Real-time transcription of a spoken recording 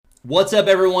What's up,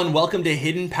 everyone? Welcome to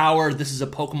Hidden Power. This is a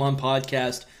Pokemon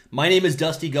podcast. My name is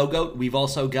Dusty Go-Goat. We've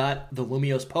also got the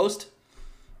Lumios Post.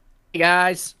 Hey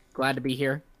guys, glad to be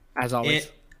here, as always.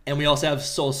 And we also have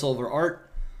Soul Silver Art.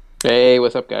 Hey,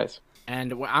 what's up, guys?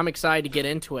 And I'm excited to get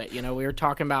into it. You know, we were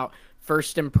talking about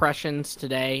first impressions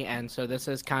today, and so this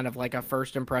is kind of like a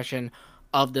first impression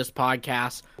of this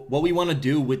podcast. What we want to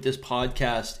do with this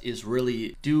podcast is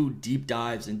really do deep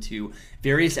dives into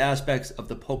various aspects of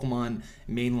the Pokemon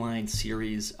mainline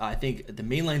series. I think the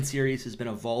mainline series has been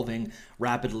evolving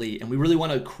rapidly, and we really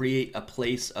want to create a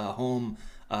place, a home,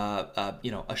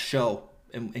 a show,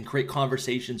 and create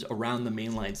conversations around the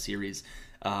mainline series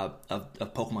of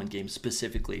Pokemon games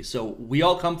specifically. So we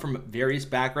all come from various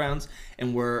backgrounds,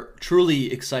 and we're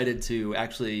truly excited to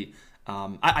actually.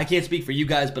 I can't speak for you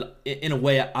guys, but in a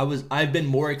way, I've been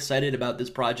more excited about this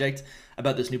project,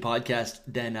 about this new podcast,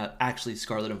 than actually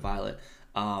Scarlet and Violet.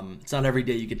 It's not every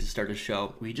day you get to start a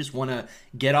show. We just want to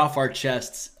get off our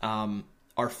chests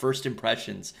our first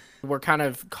impressions. We're kind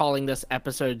of calling this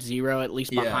episode 0, at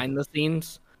least behind the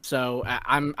scenes. So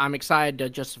I'm excited to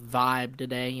just vibe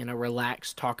today,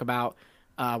 relax, talk about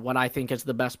what I think is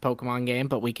the best Pokemon game,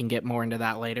 but we can get more into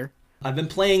that later. I've been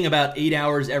playing about 8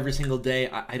 hours every single day.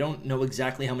 I don't know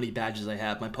exactly how many badges I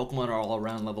have. My Pokemon are all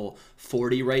around level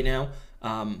 40 right now,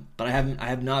 but I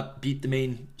have not beat the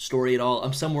main story at all.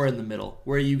 I'm somewhere in the middle.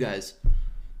 Where are you guys?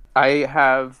 I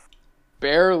have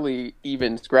barely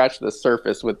even scratched the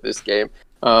surface with this game.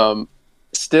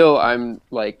 Still, I'm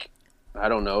like, I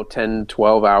don't know, 10,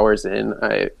 12 hours in.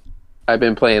 I've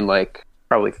been playing like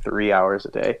probably 3 hours a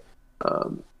day.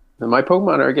 And my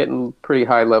Pokemon are getting pretty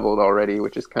high leveled already,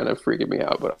 which is kind of freaking me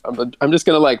out. But I'm just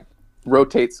gonna like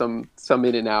rotate some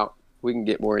in and out. We can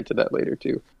get more into that later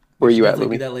too. Where are you at,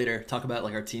 Lumi? Do that later. Talk about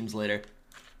like our teams later.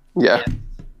 Yeah.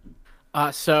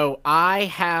 So I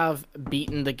have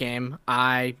beaten the game.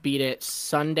 I beat it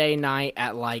Sunday night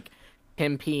at like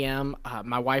 10 p.m.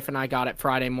 My wife and I got it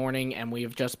Friday morning, and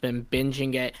we've just been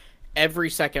binging it every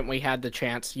second we had the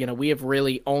chance. We have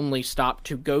really only stopped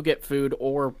to go get food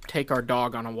or take our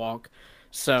dog on a walk.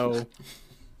 So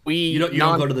you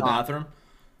don't go to the bathroom?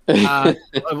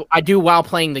 I do while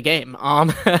playing the game.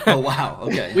 Oh wow,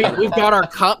 okay. We've got our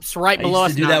cups right below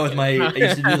us. I used to do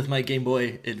that with my Game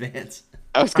Boy Advance.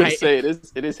 I was gonna say it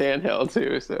is handheld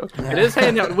too, so it is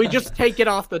handheld. We just take it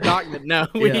off the dock. No,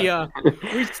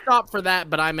 we stop for that,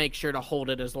 but I make sure to hold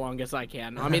it as long as I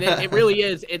can. I mean, it really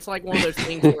is. It's like one of those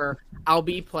things where I'll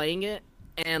be playing it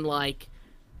and like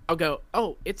I'll go,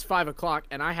 oh, it's 5:00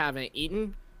 and I haven't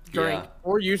eaten, drank,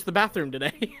 or used the bathroom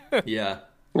today. Yeah.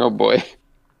 Oh boy.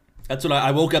 That's what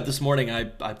I woke up this morning.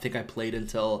 I think I played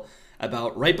until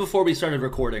about right before we started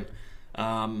recording.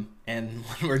 And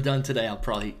when we're done today, I'll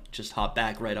probably just hop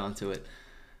back right onto it.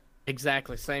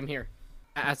 Exactly, same here.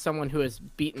 As someone who has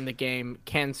beaten the game,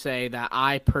 can say that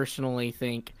I personally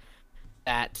think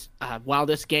that while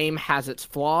this game has its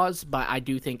flaws, but I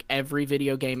do think every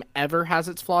video game ever has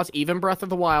its flaws, even Breath of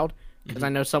the Wild, because I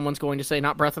know someone's going to say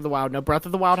not Breath of the Wild. No, Breath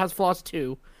of the Wild has flaws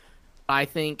too. I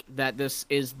think that this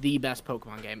is the best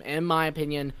Pokemon game, in my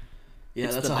opinion.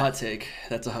 Yeah, that's a hot take.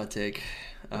 That's a hot take.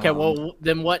 Okay, well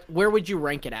then where would you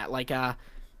rank it at? Like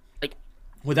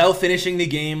without finishing the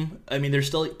game, I mean there's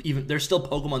still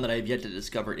Pokemon that I have yet to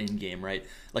discover in game, right?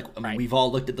 Like we've all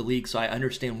looked at the league, so I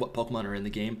understand what Pokemon are in the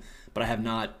game, but I have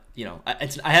not, I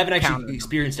haven't actually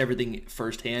experienced everything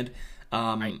firsthand.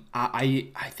 I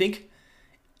think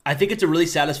it's a really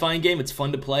satisfying game. It's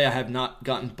fun to play. I have not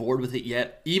gotten bored with it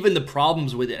yet. Even the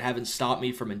problems with it haven't stopped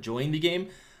me from enjoying the game,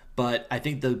 but I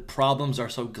think the problems are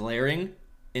so glaring,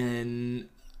 and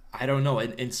I don't know.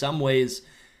 In some ways,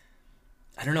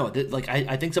 I don't know. Like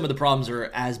I think some of the problems are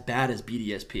as bad as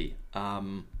BDSP.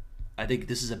 I think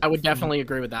this is I would definitely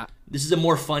agree with that. This is a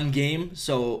more fun game.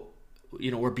 So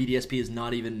where BDSP is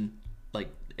not even like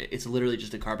it's literally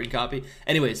just a carbon copy.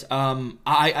 Anyways,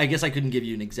 I guess I couldn't give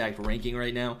you an exact ranking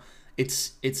right now.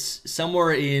 It's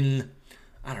somewhere in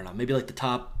I don't know, maybe like the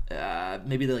top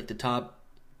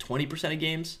 20% of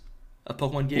games of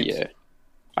Pokemon games. Yeah.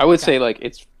 I would say like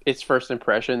it's first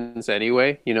impressions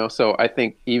anyway, so I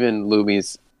think even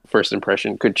Lumi's first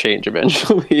impression could change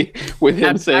eventually with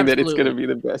him saying that it's going to be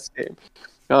the best game.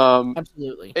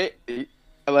 Absolutely.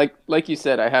 Like you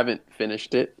said, I haven't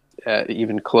finished it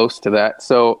even close to that.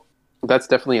 So that's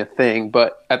definitely a thing.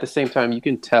 But at the same time, you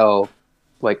can tell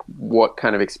like what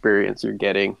kind of experience you're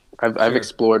getting. I've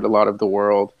explored a lot of the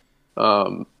world.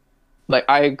 Like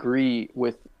I agree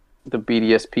with the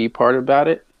BDSP part about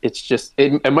it. It's just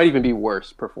it might even be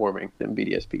worse performing than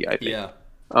BDSP, I think. Yeah.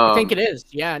 I think it is.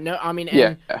 Yeah. No, I mean,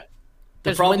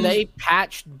 because when they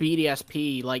patched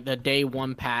BDSP, like the day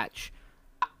one patch,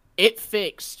 it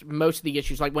fixed most of the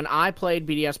issues. Like when I played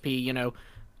BDSP, you know,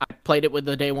 I played it with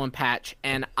the day one patch,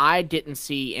 and I didn't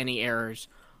see any errors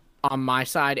on my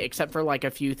side, except for like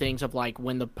a few things of like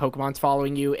when the Pokemon's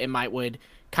following you, it would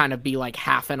kind of be like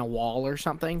half in a wall or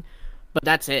something. But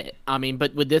that's it. I mean,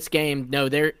 but with this game, no,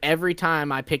 every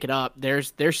time I pick it up,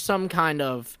 there's some kind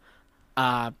of,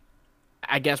 I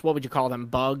guess, what would you call them?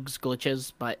 Bugs,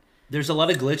 glitches, but there's a lot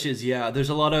of glitches. Yeah, there's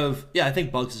a lot of I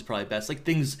think bugs is probably best. Like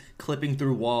things clipping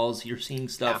through walls. You're seeing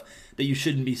stuff that you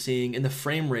shouldn't be seeing, and the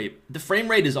frame rate. The frame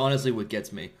rate is honestly what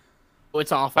gets me. Oh,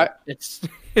 it's awful.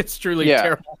 It's truly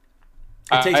terrible.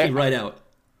 It takes me right out.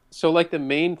 So like the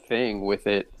main thing with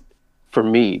it, for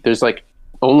me, there's like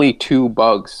only 2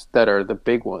 bugs that are the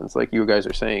big ones, like you guys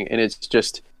are saying, and it's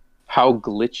just how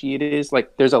glitchy it is.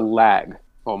 Like there's a lag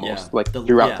almost,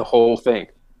 throughout the whole thing.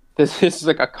 This is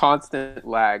like a constant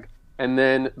lag, and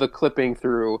then the clipping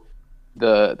through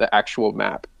the actual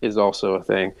map is also a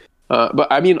thing. But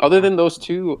I mean, other than those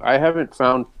 2, I haven't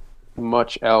found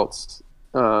much else,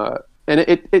 and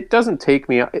it doesn't take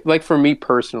me like, for me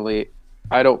personally,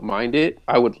 I don't mind it.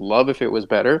 I would love if it was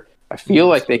better. I feel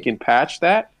like they can patch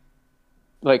that.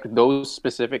 Like those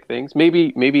specific things,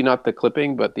 maybe not the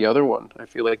clipping, but the other one. I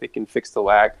feel like they can fix the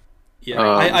lag. Yeah,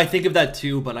 I think of that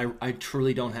too, but I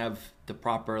truly don't have the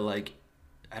proper like.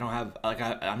 I don't have like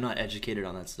I'm not educated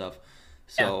on that stuff,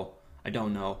 so I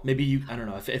don't know. Maybe I don't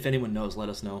know if anyone knows, let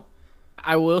us know.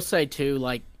 I will say too,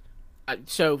 like,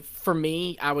 so for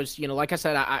me, I was, you know, like I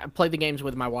said, I played the games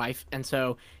with my wife, and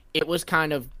so it was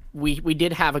kind of we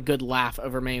did have a good laugh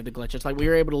over many of the glitches. Like we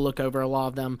were able to look over a lot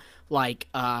of them, like.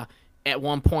 At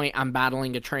one point, I'm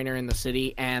battling a trainer in the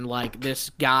city, and like this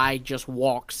guy just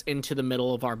walks into the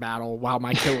middle of our battle while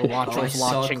my killer watch was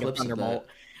launching a thunderbolt.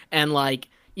 And like,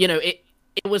 you know,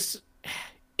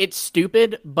 it's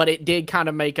stupid, but it did kind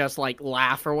of make us like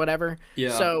laugh or whatever.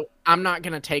 Yeah. So I'm not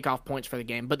gonna take off points for the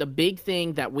game. But the big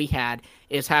thing that we had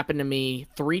is happened to me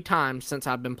 3 times since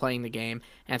I've been playing the game,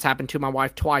 and it's happened to my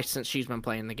wife twice since she's been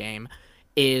playing the game.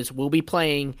 Is we'll be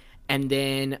playing, and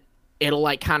then it'll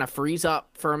like kind of freeze up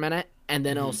for a minute, and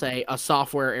then it'll say a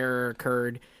software error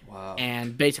occurred. Wow.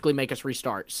 And basically make us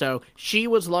restart. So she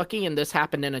was lucky, and this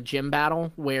happened in a gym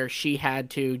battle where she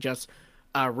had to just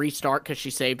restart because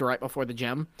she saved right before the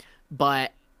gym.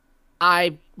 But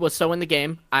I was so in the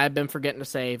game, I had been forgetting to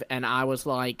save, and I was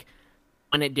like,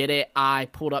 when it did it, I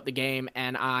pulled up the game,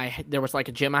 and there was like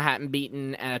a gym I hadn't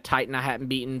beaten and a Titan I hadn't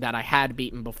beaten that I had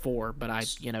beaten before, but I,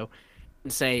 you know,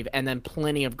 save, and then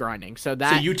plenty of grinding. So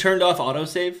you turned off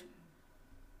autosave?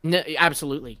 No,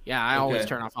 absolutely. Yeah, I always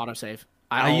turn off autosave.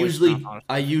 I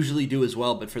usually do as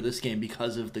well, but for this game,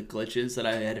 because of the glitches that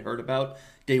I had heard about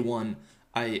day one,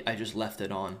 I just left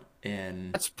it on.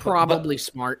 And that's probably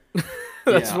smart.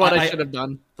 That's what I should have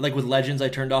done. Like with Legends, I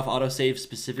turned off autosave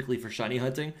specifically for shiny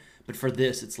hunting, but for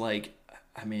this, it's like,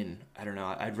 I mean, I don't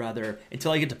know. I'd rather,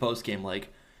 until I get to post game, like,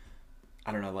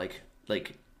 I don't know, like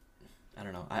I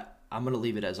don't know. I'm gonna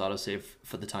leave it as autosave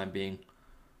for the time being.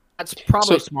 That's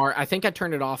probably smart. I think I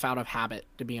turned it off out of habit,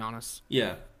 to be honest.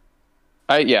 Yeah.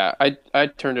 I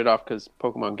turned it off because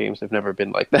Pokemon games have never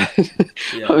been like that.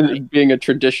 Being a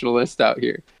traditionalist out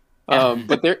here.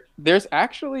 But there's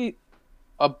actually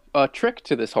a trick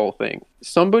to this whole thing.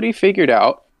 Somebody figured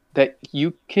out that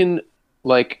you can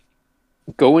like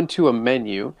go into a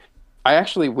menu. I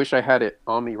actually wish I had it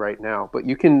on me right now, but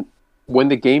you can, when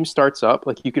the game starts up,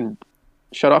 like you can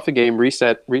shut off the game,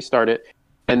 restart it,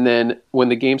 and then when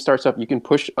the game starts up, you can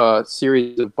push a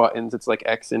series of buttons. It's like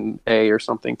X and A or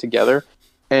something together,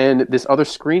 and this other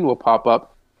screen will pop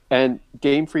up, and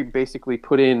Game Freak basically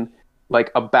put in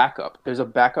like a backup. There's a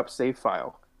backup save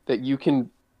file that you can,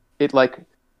 it like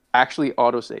actually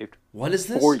auto-saved. What is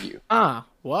this? For you.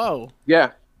 Whoa.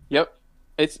 Yeah. Yep.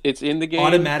 It's in the game.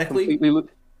 Automatically?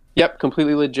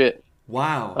 Completely legit.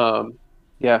 Wow.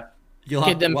 Yeah. You'll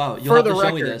have to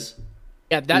show me this.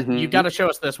 Yeah, that you got to show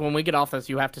us this. When we get off this,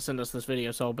 you have to send us this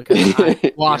video, so because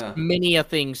I lost many a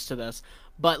things to this.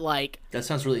 But like, that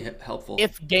sounds really helpful.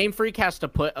 If Game Freak has to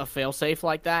put a failsafe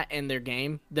like that in their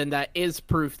game, then that is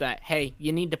proof that, hey,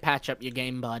 you need to patch up your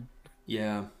game, bud.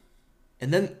 Yeah.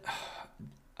 And then,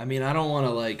 I mean, I don't want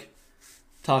to like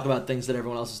talk about things that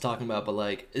everyone else is talking about, but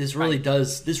like this really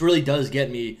does get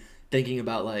me thinking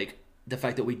about like the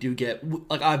fact that we do get,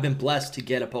 like, I've been blessed to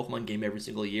get a Pokemon game every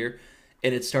single year,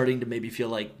 and it's starting to maybe feel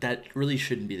like that really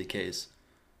shouldn't be the case.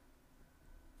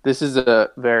 This is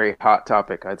a very hot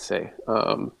topic, I'd say.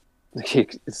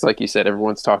 It's like you said,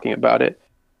 everyone's talking about it.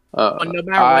 No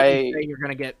matter what you say, you're going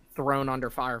to get thrown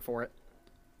under fire for it.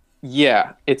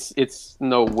 Yeah, it's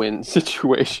no win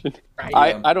situation.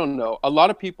 Right. I don't know. A lot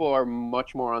of people are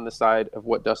much more on the side of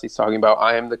what Dusty's talking about.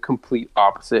 I am the complete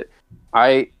opposite.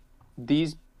 I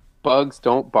these bugs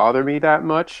don't bother me that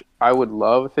much. I would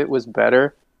love if it was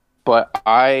better, but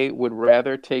I would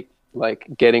rather take like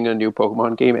getting a new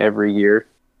Pokemon game every year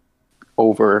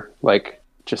over like High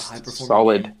just performing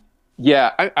solid. game.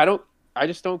 Yeah, I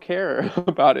just don't care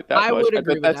about it that I much. would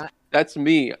agree But with that. that's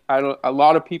me. I don't. A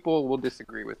lot of people will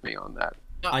disagree with me on that.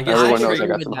 No, I guess Everyone I'd knows agree I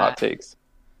got with some that. hot takes.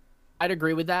 I'd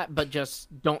agree with that, but just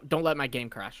don't let my game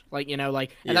crash. Like, and that's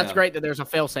Yeah. great that there's a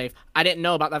failsafe. I didn't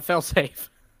know about that failsafe.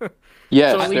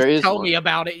 Yes, So at least there is tell one. me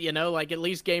about it, like at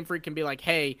least Game Freak can be like,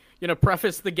 hey,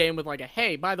 preface the game with like a,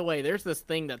 hey, by the way, there's this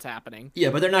thing that's happening. Yeah,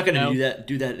 but they're not going to No.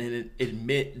 do that, and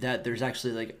admit that there's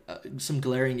actually like some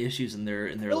glaring issues in their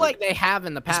I feel like they have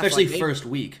in the past, especially like, first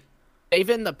week. they've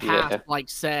in the past Yeah. like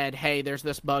said, hey, there's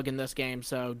this bug in this game,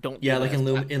 so don't. Yeah, do like this.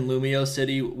 in Lumio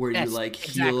City, where Yes, you like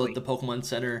heal exactly. at the Pokemon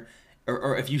Center,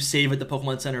 or if you save at the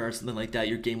Pokemon Center or something like that,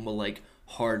 your game will like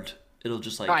hard. It'll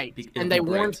just like Right, it'll and be they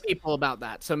warned bricked. people about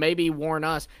that, so maybe warn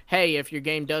us, hey, if your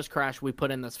game does crash, we put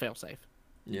in this failsafe.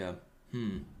 Yeah.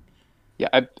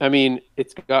 Yeah, I mean,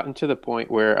 it's gotten to the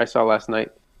point where I saw last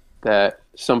night that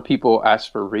some people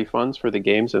asked for refunds for the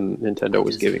games, and Nintendo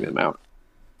was giving them out.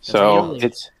 So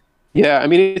Really? yeah, I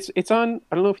mean, it's on.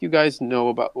 I don't know if you guys know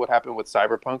about what happened with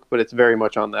Cyberpunk, but it's very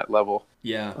much on that level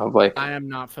Yeah. of like, I am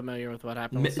not familiar with what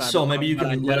happened with So maybe Cyberpunk, you but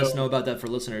I can let us know- know about that for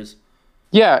listeners.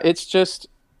 yeah, it's just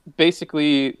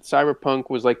basically Cyberpunk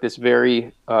was like this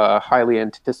very highly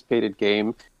anticipated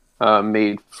game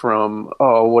made from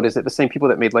what is it? The same people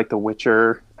that made like The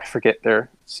Witcher. I forget their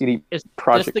CD Is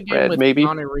Project this the game Red, with maybe.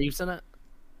 Keanu Reeves in it?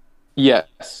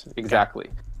 Yes, exactly.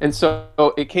 And so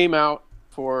it came out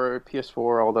for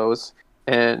PS4, all those,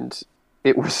 and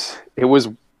it was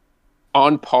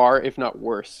on par, if not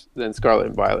worse, than Scarlet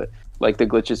and Violet. Like the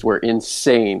glitches were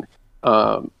insane,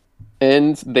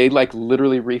 and they like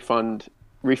literally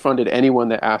refunded anyone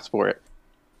that asked for it.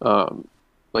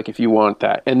 Like if you want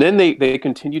that, and then they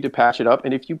continue to patch it up.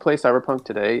 And if you play Cyberpunk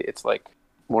today, it's like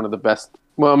one of the best.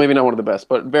 Well, maybe not one of the best,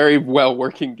 but very well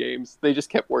working games. They just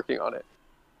kept working on it.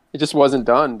 It just wasn't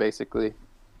done, basically.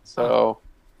 So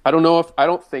I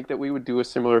don't think that we would do a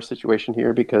similar situation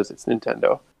here because it's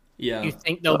Nintendo. Yeah. You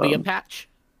think there'll be a patch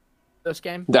this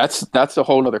game? That's a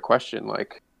whole other question.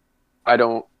 Like, I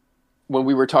don't. When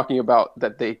we were talking about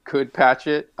that they could patch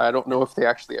it, I don't know if they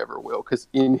actually ever will because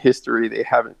in history they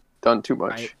haven't done too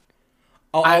much. Right.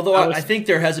 Although I was- I think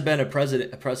there hasn't been a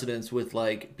precedence with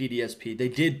like BDSP. They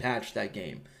did patch that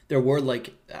game. There were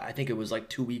like I think it was like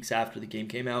 2 weeks after the game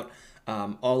came out.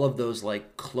 All of those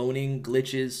like cloning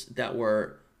glitches that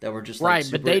were just like Right,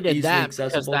 super but they did easily that because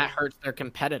accessible. that hurts their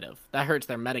competitive. That hurts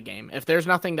their metagame. If there's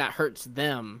nothing that hurts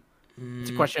them,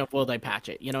 it's a question of will they patch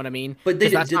it. You know what I mean? But they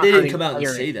 'Cause that's did- not they didn't hurting come out and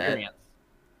player say that. experience.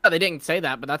 No, they didn't say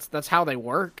that, but that's how they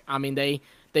work. I mean,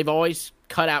 they've always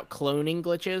cut out cloning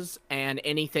glitches and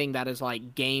anything that is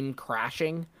like game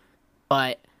crashing.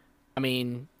 But I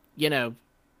mean,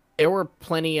 there were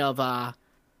plenty of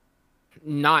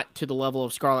not to the level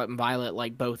of Scarlet and Violet,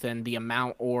 like both in the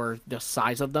amount or the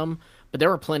size of them, but there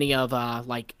were plenty of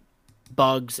like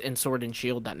bugs in Sword and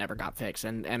Shield that never got fixed,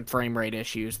 and frame rate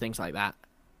issues, things like that.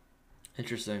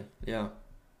 Interesting. Yeah.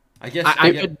 I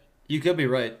guess you could be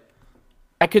right.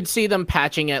 I could see them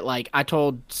patching it. Like I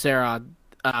told Sarah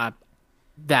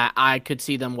that I could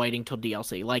see them waiting till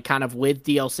DLC. Like kind of with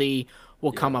DLC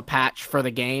will come a patch for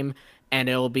the game, and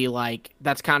it'll be like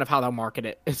that's kind of how they'll market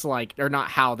it. It's like, or not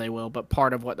how they will, but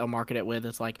part of what they'll market it with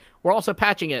is like, we're also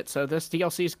patching it, so this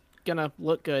DLC's gonna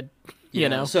look good. You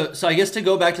know? So I guess to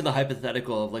go back to the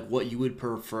hypothetical of like what you would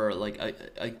prefer, like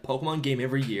a Pokemon game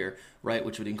every year, right?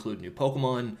 Which would include new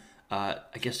Pokemon. I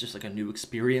guess just like a new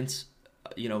experience.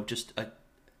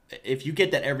 If you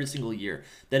get that every single year,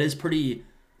 that is pretty.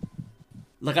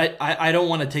 Like I don't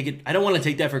want to take it. I don't want to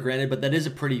take that for granted, but that is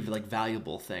a pretty like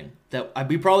valuable thing that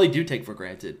we probably do take for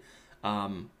granted.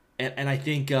 And I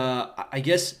think I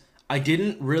guess I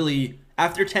didn't really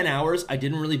after 10 hours I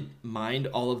didn't really mind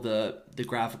all of the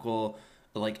graphical,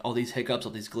 like all these hiccups,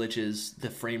 all these glitches, the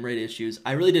frame rate issues.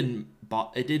 I really didn't.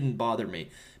 It didn't bother me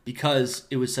because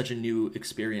it was such a new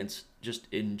experience just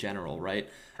in general, right?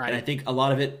 And I think a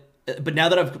lot of it. But now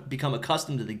that I've become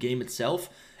accustomed to the game itself,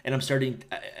 and I'm starting,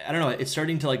 I don't know, it's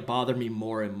starting to like bother me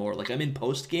more and more. Like I'm in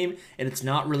post game, and it's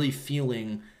not really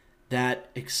feeling that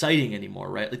exciting anymore,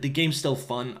 right? Like the game's still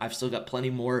fun. I've still got plenty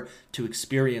more to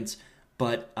experience,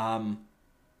 but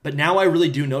But now I really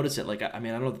do notice it. Like, I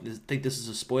mean, I don't think this is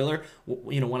a spoiler.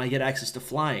 When I get access to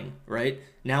flying, right?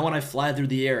 Now when I fly through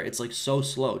the air, it's like so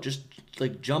slow. Just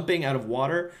like jumping out of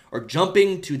water or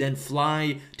jumping to then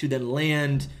fly to then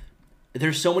land.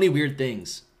 There's so many weird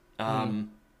things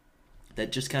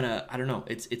that just kind of, I don't know.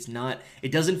 It's not.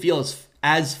 It doesn't feel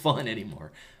as fun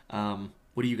anymore.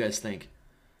 What do you guys think?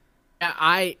 Yeah,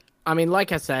 I mean,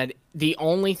 like I said, the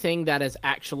only thing that has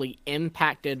actually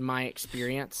impacted my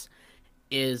experience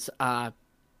is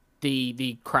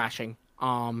the crashing.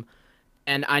 And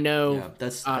I know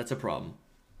that's a problem.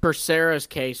 For Sarah's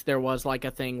case, there was like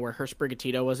a thing where her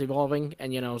Sprigatito was evolving,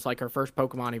 and it was like her first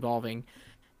Pokemon evolving,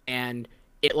 and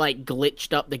it like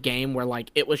glitched up the game where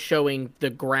like it was showing the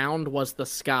ground was the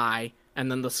sky,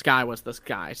 and then the sky was the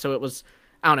sky. So it was,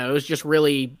 I don't know, it was just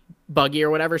really buggy or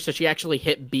whatever. So she actually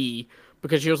hit B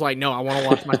because she was like, no, I want to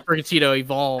watch my Sprigatito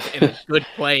evolve in a good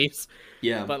place.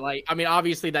 Yeah. But like, I mean,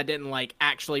 obviously that didn't like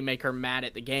actually make her mad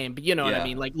at the game, but you know what I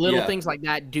mean? Like little things like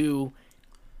that do,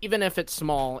 even if it's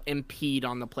small, impede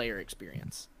on the player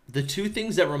experience. The two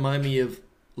things that remind me of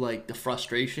like the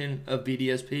frustration of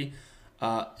BDSP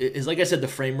is, like I said, the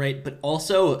frame rate, but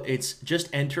also it's just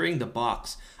entering the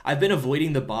box. I've been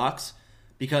avoiding the box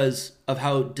because of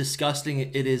how disgusting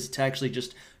it is to actually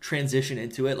just transition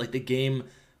into it. Like the game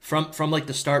from like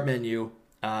the start menu,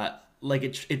 like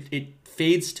it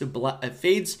fades to black. It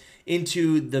fades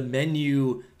into the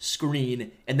menu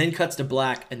screen and then cuts to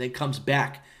black and then comes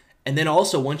back. And then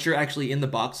also once you're actually in the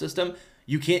box system,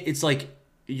 you can't. It's like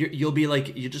you'll be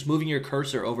like you're just moving your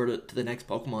cursor over to the next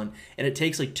Pokemon, and it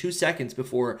takes like 2 seconds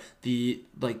before the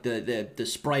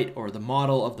sprite or the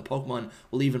model of the Pokemon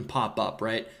will even pop up.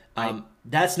 Right.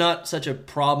 That's not such a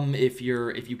problem if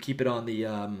you keep it on the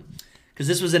because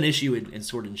this was an issue in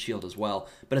Sword and Shield as well,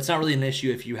 but it's not really an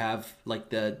issue if you have like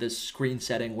the screen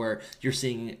setting where you're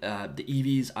seeing the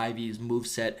EVs, IVs,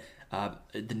 moveset,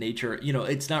 the nature.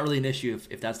 It's not really an issue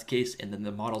if that's the case, and then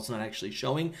the model's not actually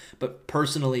showing. But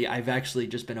personally, I've actually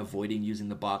just been avoiding using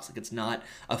the box. Like it's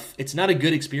not a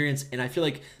good experience, and I feel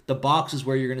like the box is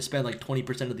where you're going to spend like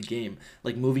 20% of the game,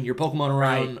 like moving your Pokemon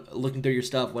around, looking through your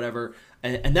stuff, whatever.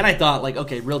 And then I thought, like,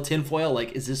 okay, real tinfoil.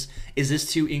 Like, is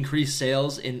this to increase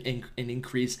sales and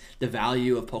increase the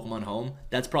value of Pokemon Home?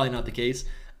 That's probably not the case,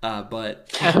 but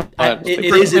it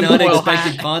is an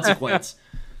unexpected consequence.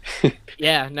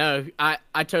 Yeah, no,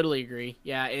 I totally agree.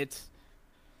 Yeah,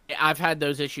 I've had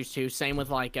those issues too. Same with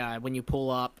like when you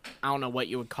pull up, I don't know what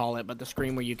you would call it, but the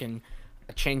screen where you can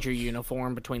change your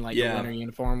uniform between like your winter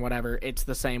uniform, whatever. It's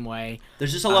the same way.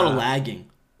 There's just a lot of lagging.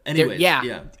 Anyways,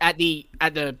 at the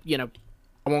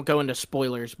I won't go into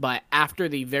spoilers, but after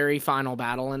the very final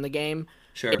battle in the game,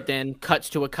 it then cuts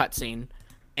to a cutscene,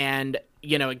 and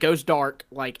it goes dark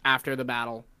like after the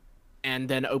battle, and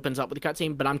then opens up with a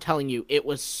cutscene. But I'm telling you, it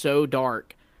was so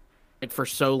dark, like for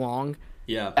so long.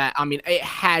 Yeah. That, I mean, it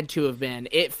had to have been.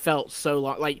 It felt so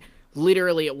long. Like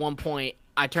literally, at one point,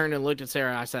 I turned and looked at Sarah.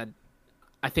 And I said,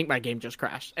 I think my game just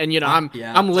crashed. And,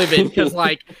 I'm livid because,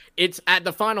 like, it's at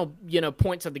the final,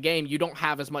 points of the game, you don't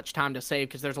have as much time to save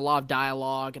because there's a lot of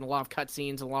dialogue and a lot of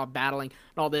cutscenes and a lot of battling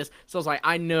and all this. So I was like,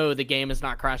 I know the game is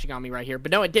not crashing on me right here.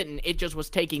 But no, it didn't. It just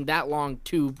was taking that long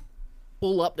to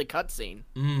pull up the cutscene.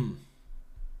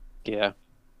 Yeah.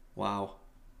 Wow.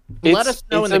 Let us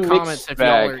know in the comments if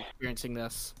y'all are experiencing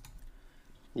this.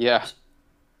 Yeah.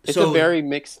 It's a very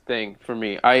mixed thing for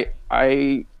me.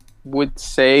 I would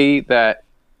say that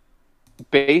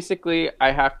basically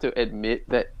I have to admit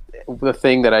that the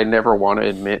thing that I never want to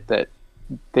admit, that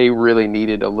they really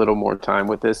needed a little more time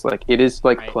with this. Like it is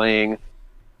like playing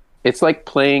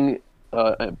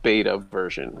a beta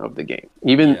version of the game,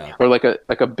 or like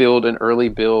a build, an early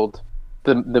build.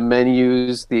 The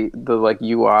menus, the like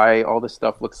UI, all this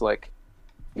stuff looks like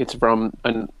it's from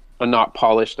a not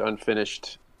polished,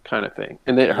 unfinished kind of thing.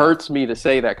 And it hurts me to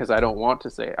say that because I don't want to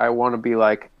say it. I want to be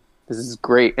like, this is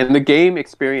great, and the game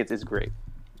experience is great.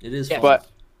 It is, fun. But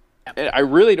I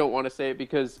really don't want to say it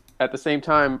because at the same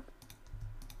time,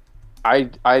 I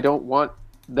don't want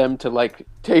them to like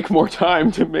take more time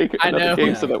to make another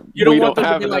game so that you don't we want don't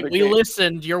them have to be like, another we game.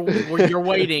 listened. You're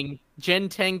waiting. Gen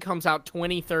 10 comes out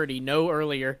 2030, no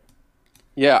earlier.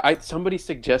 Yeah, somebody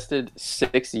suggested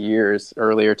 6 years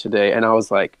earlier today, and I was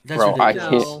like, That's bro,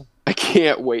 ridiculous. I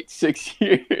can't wait 6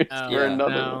 years for another.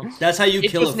 No. That's how you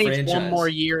kill a franchise. It just needs one more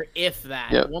year, if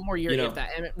that. Yep. One more year, if that.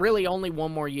 And really only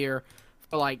one more year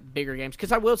for like bigger games.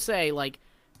 Because I will say, like,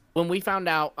 when we found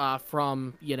out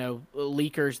from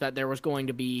leakers that there was going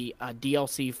to be a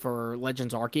DLC for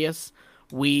Legends Arceus,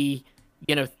 we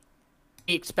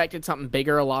expected something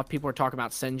bigger. A lot of people were talking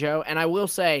about Senjo, and I will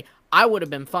say I would have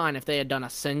been fine if they had done a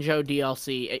Senjo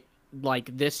DLC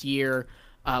like this year,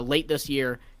 late this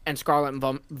year, and Scarlet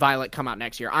and Violet come out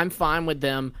next year. I'm fine with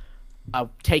them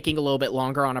taking a little bit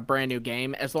longer on a brand new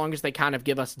game, as long as they kind of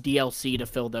give us DLC to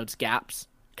fill those gaps.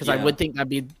 Because I would think that'd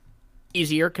be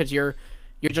easier, because you're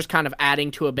just kind of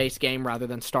adding to a base game rather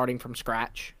than starting from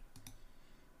scratch.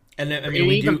 And I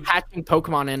mean, patching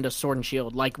Pokemon into Sword and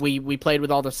Shield. Like we played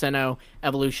with all the Sinnoh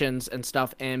evolutions and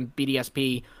stuff in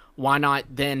BDSP. Why not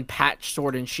then patch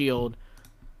Sword and Shield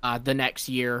the next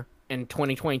year in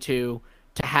 2022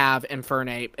 to have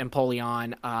Infernape,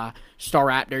 Empoleon,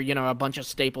 Staraptor, a bunch of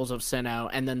staples of Sinnoh,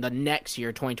 and then the next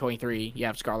year, 2023, you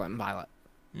have Scarlet and Violet.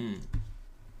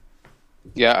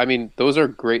 Yeah, I mean, those are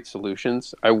great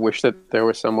solutions. I wish that there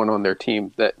was someone on their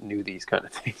team that knew these kind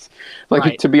of things.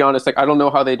 To be honest, I don't know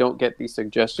how they don't get these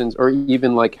suggestions, or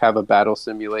even have a battle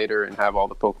simulator and have all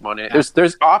the Pokemon in it.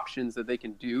 There's options that they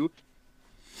can do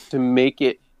to make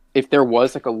it, if there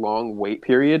was a long wait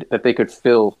period, that they could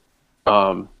fill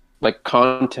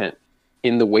content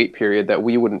in the wait period, that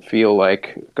we wouldn't feel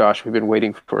gosh, we've been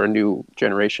waiting for a new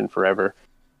generation forever.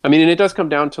 I mean, and it does come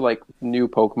down to new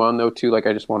Pokemon though too.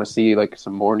 I just want to see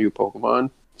some more new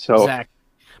Pokemon. So exactly,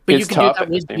 but you can do that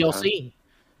with DLC.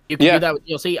 You can do that with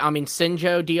DLC. I mean,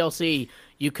 Sinjo DLC.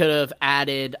 You could have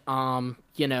added, a new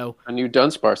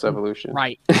Dunsparce evolution.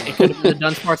 Right. It could have been the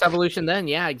Dunsparce evolution then.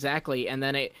 Yeah, exactly. And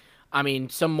then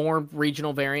some more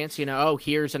regional variants.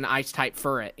 Here's an Ice type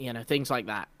Furret. Things like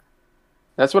that.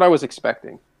 That's what I was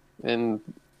expecting, and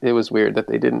it was weird that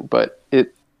they didn't. But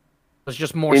it was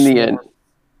just more in the end.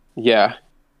 Yeah.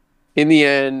 In the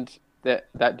end, that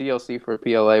DLC for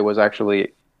PLA was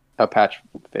actually a patch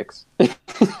fix.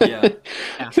 Yeah.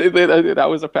 That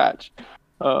was a patch.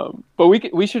 But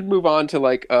we should move on to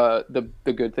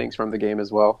the good things from the game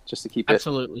as well, just to keep it.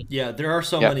 Absolutely. Yeah, there are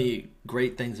so many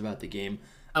great things about the game.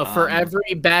 Oh, for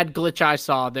every bad glitch I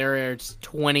saw, there's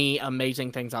 20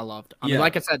 amazing things I loved. I mean,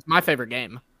 like I said, it's my favorite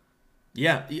game.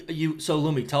 Yeah. So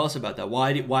Lumi, tell us about that.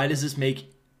 Why does this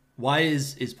make? Why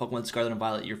is Pokemon Scarlet and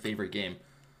Violet your favorite game?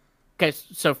 Okay,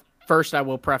 so first I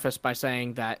will preface by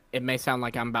saying that it may sound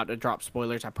like I'm about to drop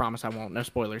spoilers. I promise I won't. No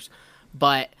spoilers.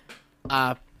 But,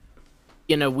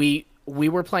 we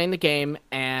were playing the game,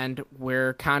 and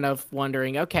we're kind of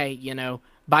wondering, okay,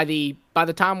 by the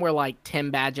time we're 10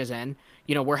 badges in,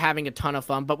 we're having a ton of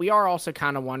fun, but we are also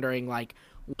kind of wondering,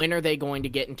 when are they going to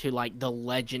get into, the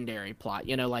legendary plot,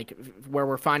 where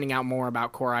we're finding out more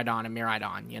about Koraidon and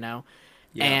Miraidon,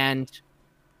 Yeah. And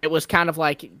it was kind of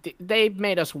they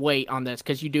made us wait on this,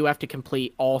 because you do have to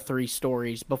complete all 3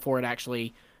 stories before it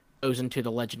actually goes into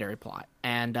the legendary plot.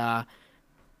 And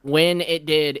when it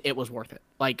did, it was worth it.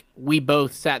 We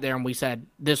both sat there and we said,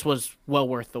 this was well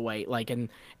worth the wait.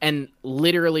 And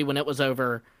literally when it was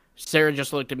over, Sarah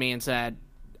just looked at me and said,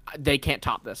 they can't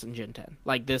top this in Gen 10.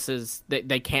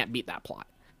 They can't beat that plot.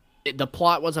 The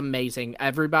plot was amazing.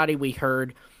 Everybody we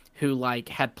heard who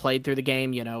had played through the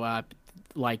game,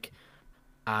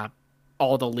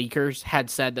 all the leakers had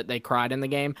said that they cried in the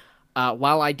game.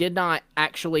 While I did not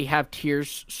actually have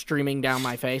tears streaming down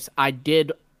my face, I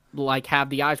did have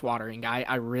the eyes watering.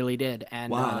 I really did.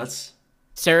 And wow, that's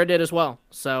Sarah did as well.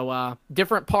 So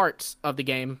different parts of the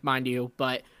game, mind you,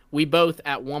 but we both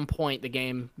at one point the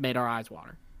game made our eyes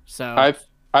water. So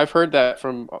I've heard that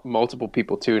from multiple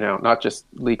people too now, not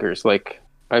just leakers.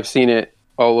 I've seen it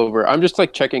all over. I'm just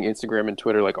checking Instagram and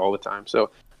Twitter all the time.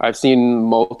 So I've seen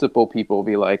multiple people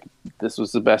be this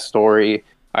was the best story.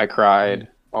 I cried.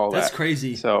 All that's that.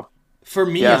 Crazy. So for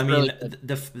me, I mean,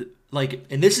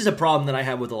 and this is a problem that I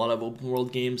have with a lot of open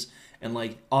world games.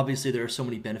 And obviously there are so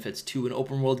many benefits to an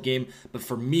open world game, but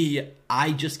for me,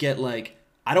 I just get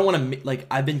I don't want to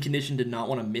I've been conditioned to not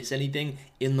want to miss anything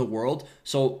in the world.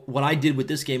 So what I did with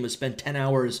this game was spend 10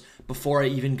 hours before I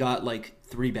even got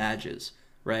 3 badges,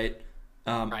 right?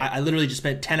 I literally just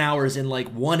spent 10 hours in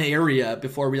one area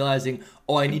before realizing,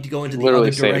 I need to go into the other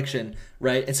direction,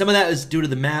 right? And some of that is due to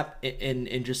the map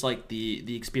and just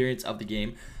the experience of the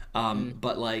game.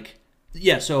 But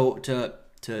so to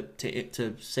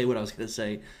say what I was going to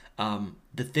say,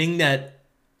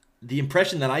 the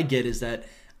impression that I get is that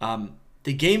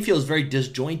the game feels very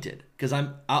disjointed, because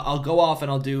I'll go off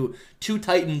and I'll do 2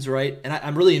 Titans, right? And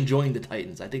I'm really enjoying the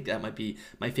Titans. I think that might be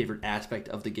my favorite aspect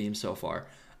of the game so far.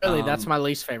 Really, that's my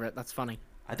least favorite. That's funny.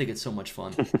 I think it's so much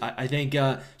fun. I think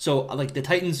so. The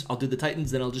Titans, I'll do the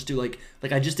Titans, then I'll just do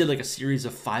I just did a series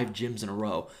of 5 gyms in a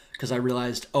row, because I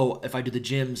realized, if I do the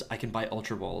gyms, I can buy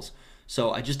Ultra Balls.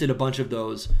 So I just did a bunch of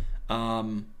those,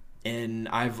 and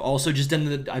I've also just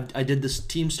done I did this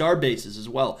Team Star bases as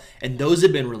well, and those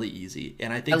have been really easy.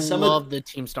 And I think I love the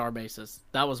Team Star bases.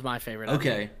 That was my favorite.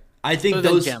 Okay, I think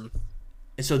those.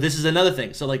 And so this is another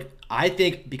thing. So like I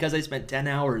think because I spent 10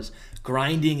 hours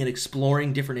grinding and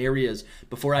exploring different areas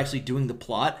before actually doing the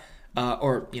plot,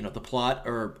 or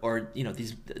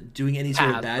these doing any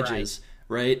sort of badges,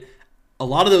 right? A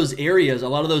lot of those areas, a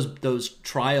lot of those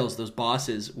trials, those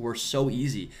bosses were so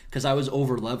easy because I was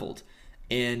over leveled,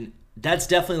 and that's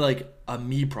definitely like a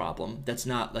me problem. That's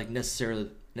not like necessarily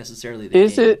the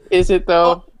game. Is it though?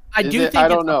 Well, I do think I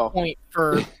it's don't know.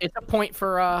 It's a point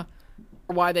for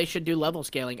why they should do level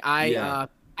scaling. I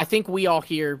think we all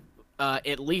here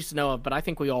at least know of, but I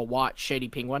think we all watch Shady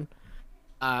Penguin.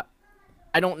 I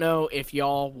don't know if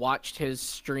y'all watched his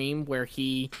stream where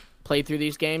he played through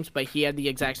these games, but he had the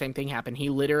exact same thing happen. He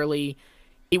went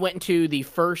into the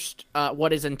first,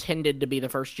 what is intended to be the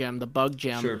first gem, the bug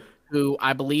gem, Sure. who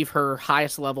I believe her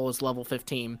highest level is level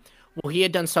 15. Well, he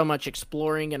had done so much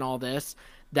exploring and all this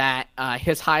that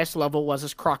his highest level was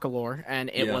his Crocolore,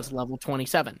 and it was level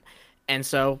 27. And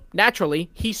so, naturally,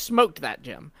 he smoked that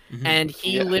gem. Mm-hmm. And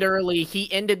he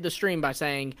ended the stream by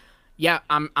saying, yeah,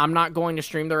 I'm not going to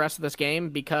stream the rest of this game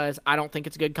because I don't think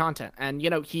it's good content. And,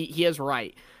 he is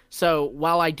right. So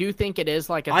while I do think it is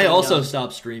like I also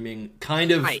stopped streaming,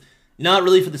 kind of, not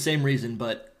really for the same reason,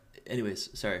 but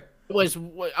anyways, sorry.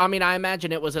 I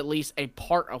imagine it was at least a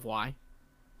part of why.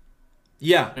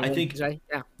 Yeah, I think,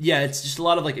 yeah, it's just a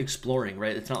lot of like exploring,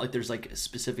 right? It's not like there's like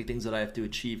specific things that I have to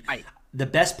achieve. Right. The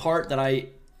best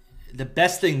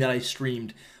thing that I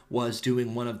streamed was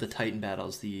doing one of the Titan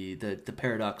battles, the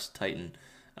Paradox Titan.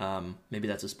 Maybe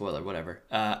that's a spoiler, whatever.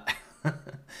 And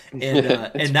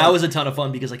that was a ton of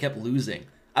fun because I kept losing.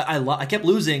 I kept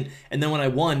losing, and then when I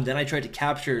won, then I tried to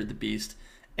capture the beast,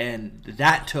 and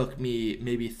that took me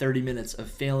maybe 30 minutes of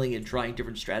failing and trying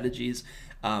different strategies.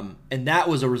 And that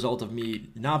was a result of me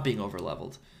not being over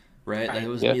leveled, right? Like it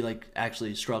was me like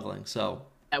actually struggling. So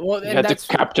you had to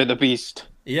capture the beast.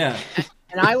 Yeah.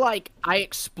 And I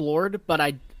explored, but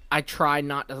I tried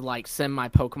not to like send my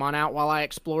Pokemon out while I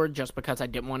explored just because I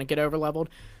didn't want to get over leveled.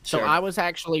 So I was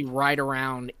actually right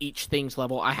around each thing's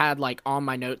level. I had like on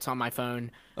my notes on my phone,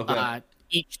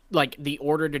 each like the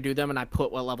order to do them, and I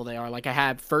put what level they are. Like I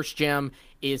had first gem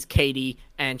is Katie,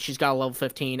 and she's got a level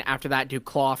 15. After that, do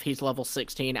Cloth, he's level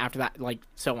 16. After that, like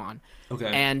so on. Okay.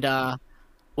 And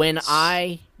when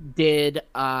I did,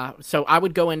 so I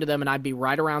would go into them and I'd be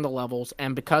right around the levels,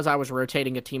 and because I was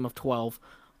rotating a team of 12,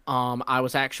 I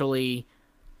was actually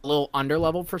a little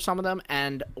under-leveled for some of them,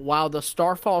 and while the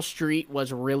Starfall Street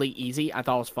was really easy, I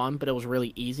thought it was fun, but it was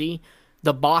really easy,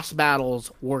 the boss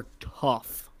battles were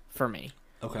tough for me.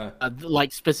 Okay.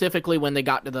 Like, specifically when they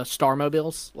got to the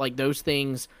Starmobiles, like, those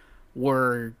things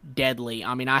were deadly.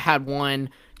 I mean, I had one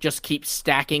just keep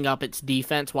stacking up its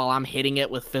defense while I'm hitting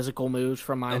it with physical moves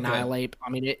from my Annihilate.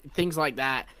 I mean, things like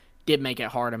that did make it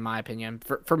hard, in my opinion,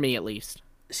 for me at least.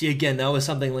 See, again, that was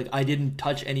something like I didn't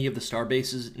touch any of the star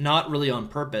bases, not really on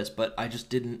purpose, but I just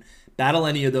didn't battle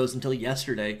any of those until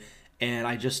yesterday, and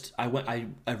I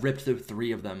ripped through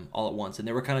 3 of them all at once, and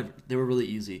they were really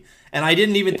easy. And I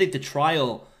didn't even think the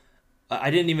trial, I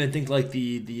didn't even think like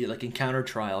the like encounter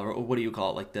trial, or what do you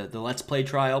call it, like the let's play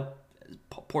trial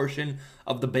portion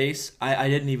of the base. I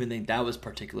didn't even think that was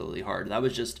particularly hard. That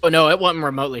was just no, it wasn't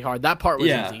remotely hard. That part was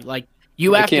easy. Like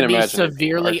you have to be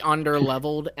severely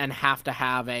under-leveled and have to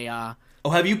have a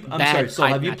have you? I'm sorry. So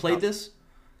have you played this?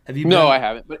 Have you? No, I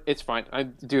haven't. But it's fine.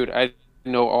 I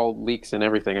know all leaks and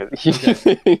everything.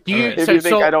 Okay. If you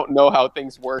think I don't know how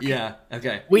things work. Yeah.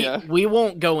 Okay. We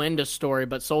won't go into story,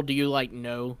 but Soul, do you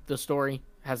know the story?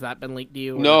 Has that been leaked to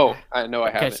you? No, I haven't.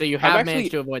 Okay, so you have managed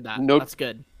to avoid that. That's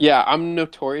good. Yeah, I'm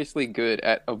notoriously good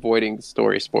at avoiding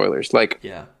story spoilers. Like,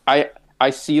 I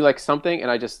see like something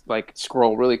and I just like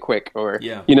scroll really quick, or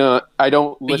I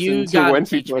don't listen to when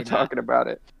people are talking about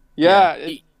it. Yeah,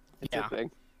 it's a thing.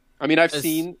 I mean, I've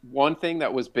seen one thing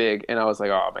that was big and I was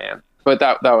like, oh man, but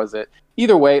that was it.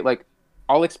 Either way, like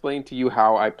I'll explain to you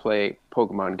how I play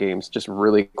Pokemon games just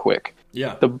really quick.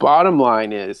 Yeah. The bottom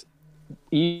line is,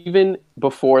 even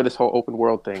before this whole open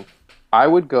world thing, I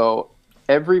would go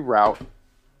every route,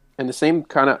 and the same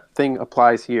kind of thing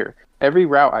applies here. Every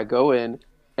route I go in,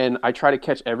 and I try to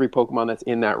catch every Pokemon that's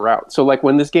in that route. So like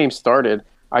when this game started,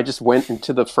 I just went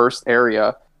into the first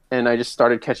area, and I just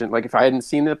started catching, like if I hadn't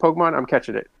seen the Pokemon, I'm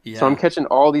catching it. Yeah. So I'm catching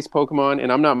all these Pokemon,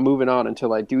 and I'm not moving on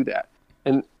until I do that.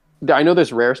 And I know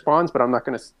there's rare spawns, but I'm not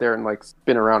going to sit there and like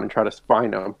spin around and try to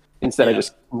find them. Instead, I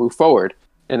just move forward.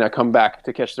 And I come back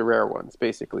to catch the rare ones,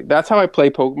 basically. That's how I play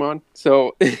Pokemon.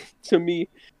 So, to me,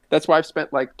 that's why I've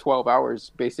spent like 12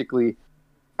 hours. Basically,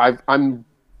 I'm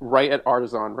right at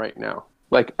Artisan right now.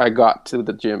 Like, I got to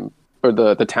the gym, or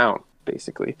the town,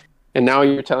 basically. And now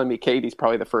you're telling me Katie's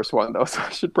probably the first one, though, so I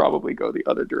should probably go the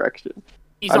other direction.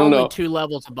 He's I don't only know. 2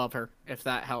 levels above her, if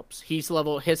that helps. His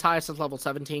highest is level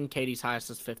 17, Katie's highest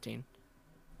is 15.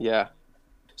 Yeah.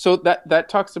 So that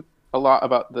talks a lot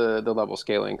about the level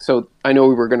scaling. So I know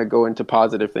we were going to go into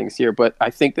positive things here, but I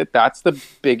think that's the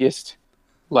biggest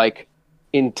like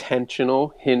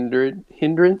intentional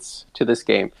hindrance to this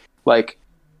game. Like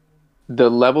the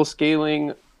level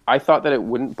scaling, I thought that it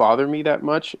wouldn't bother me that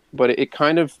much, but it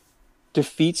kind of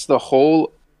defeats the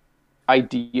whole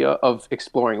idea of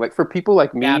exploring. Like for people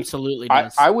like me, It absolutely I,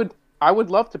 does. I would I would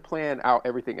love to plan out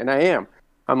everything, and I am.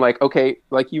 I'm like, okay,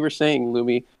 like you were saying,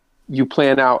 Lumi, you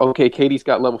plan out. Okay, Katie's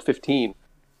got level 15,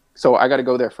 so I got to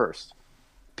go there first.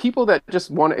 People that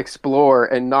just want to explore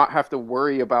and not have to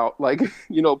worry about like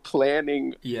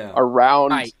planning Yeah.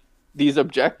 around Right. these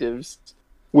objectives,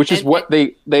 which is And- what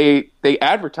they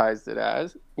advertised it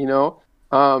as.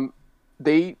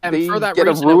 They And for that get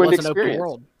a reason, it ruined wasn't open experience.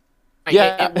 world. Like,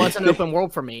 Yeah. it wasn't open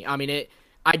world for me. I mean,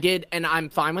 I did, and I'm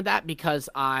fine with that because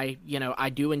I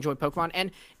do enjoy Pokemon. And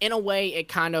in a way, it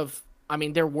kind of, I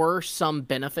mean, there were some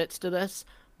benefits to this,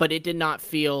 but it did not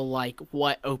feel like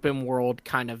what open world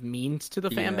kind of means to the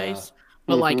fan Yeah. base.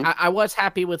 But like, Mhm. I was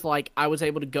happy with like I was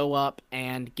able to go up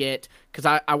and get, because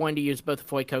I wanted to use both a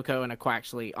Fuecoco and a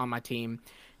Quaxley on my team,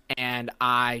 and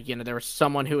there was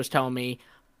someone who was telling me,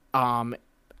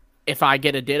 if I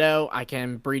get a Ditto, I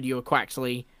can breed you a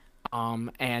Quaxley,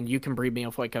 and you can breed me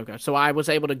a Fuecoco. So I was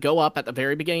able to go up at the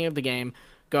very beginning of the game,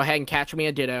 go ahead and catch me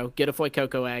a Ditto, get a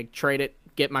Fuecoco egg, trade it,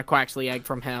 get my Quaxley egg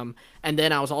from him, and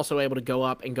then I was also able to go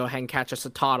up and go ahead and catch a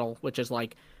Satotl, which is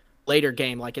like later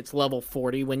game, like it's level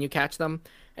 40 when you catch them,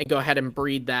 and go ahead and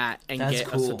breed that and That's get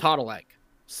cool. a Satotl egg.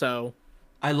 So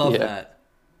I love Yeah. that.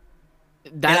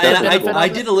 that's And the benefit I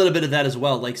of it. did a little bit of that as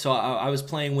well. Like, so I was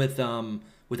playing with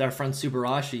our friend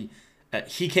Subarashi.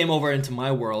 He came over into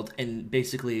my world and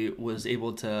basically was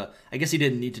able to. I guess he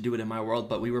didn't need to do it in my world,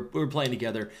 but we were playing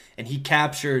together, and he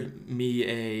captured me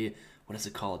a, what is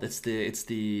it called? It's the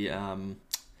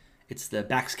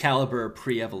Baxcalibur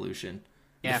pre-evolution,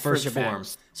 Yeah, the first Frigibax. form.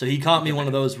 So he caught me one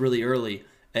of those really early,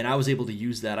 and I was able to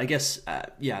use that. I guess,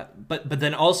 yeah. But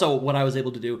then also what I was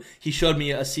able to do, he showed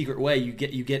me a secret way. You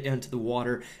get into the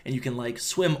water and you can like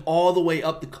swim all the way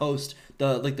up the coast,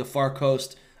 the far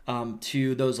coast,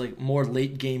 to those like more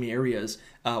late game areas.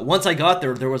 Once I got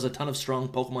there was a ton of strong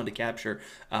Pokemon to capture.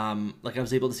 Like I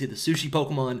was able to see the sushi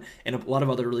Pokemon and a lot of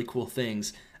other really cool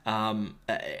things. And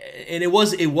it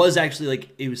was actually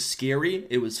like, it was scary.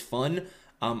 It was fun.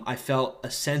 I felt a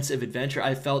sense of adventure.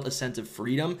 I felt a sense of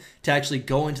freedom to actually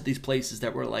go into these places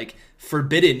that were like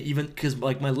forbidden, even because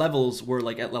like my levels were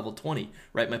like at level 20,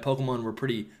 right? My Pokemon were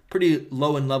pretty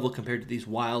low in level compared to these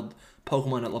wild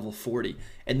Pokemon at level 40,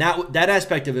 and that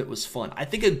aspect of it was fun. I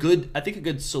think a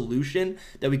good solution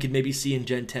that we could maybe see in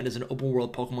Gen 10 is an open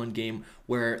world Pokemon game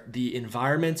where the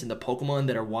environments and the Pokemon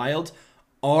that are wild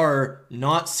are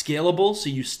not scalable, so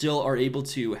you still are able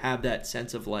to have that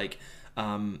sense of like,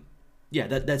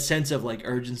 that sense of like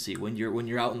urgency when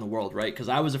you're out in the world, right? Because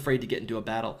I was afraid to get into a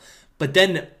battle, but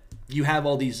then you have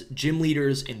all these gym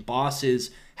leaders and bosses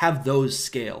have those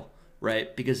scale,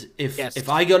 right? Because if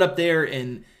I got up there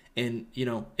and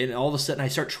all of a sudden I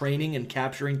start training and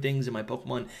capturing things, and my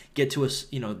Pokemon get to us,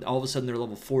 all of a sudden they're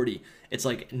level 40. It's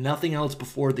like nothing else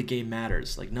before the game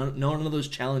matters. Like none of those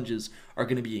challenges are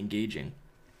going to be engaging.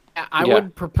 I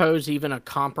would propose even a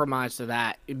compromise to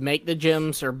that. Make the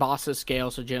gyms or bosses scale,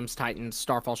 so gyms, Titans,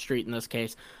 Starfall Street in this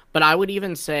case. But I would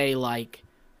even say, like,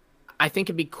 I think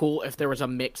it'd be cool if there was a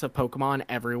mix of Pokemon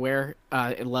everywhere,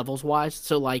 levels-wise.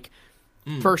 So, like,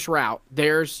 first route,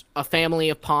 there's a family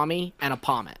of Pawmi and a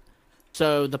Pommet.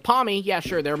 So the Pawmi, yeah,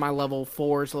 sure, they're my level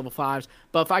 4s, level 5s.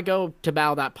 But if I go to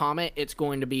battle that Pommet, it's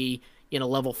going to be,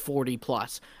 level 40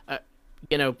 plus.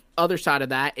 Other side of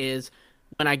that is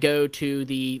when I go to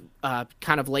the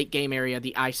kind of late game area,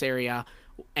 the ice area,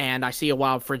 and I see a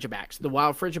wild Frigibax. The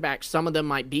wild Frigibax, some of them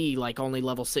might be like only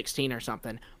level 16 or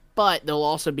something, but there'll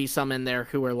also be some in there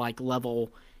who are like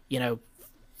level,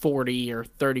 40 or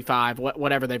 35,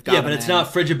 whatever they've got. Yeah, but it's not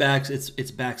Frigibax,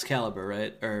 it's Baxcalibur,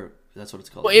 right? Or that's what it's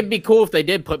called. Well, it'd be cool if they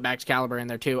did put Baxcalibur in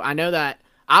there too. I know that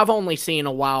I've only seen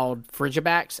a wild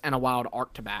Frigibax and a wild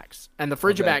Arctibax, and the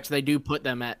Frigibax, they do put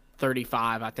them at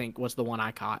 35, I think was the one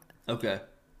I caught. Okay.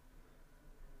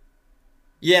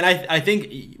 Yeah, and I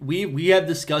think we have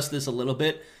discussed this a little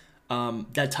bit,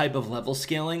 that type of level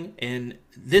scaling, and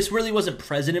this really wasn't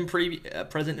present in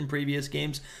previous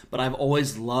games, but I've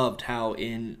always loved how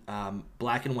in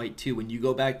Black and White 2, when you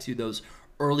go back to those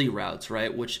early routes,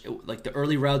 right? Which, like the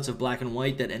early routes of Black and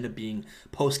White that end up being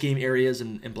post game areas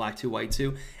in Black 2, White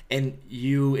 2, and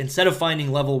you, instead of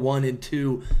finding level 1 and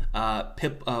 2 not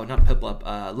Piplup,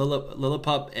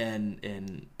 Lillipup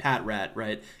and Patrat,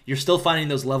 right? You're still finding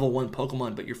those level 1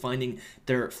 Pokemon, but you're finding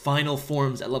their final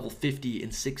forms at level 50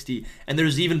 and 60, and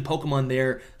there's even Pokemon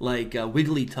there like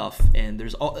Wigglytuff, and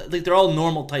there's all, like, they're all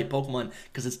normal type Pokemon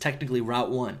because it's technically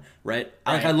Route 1, right?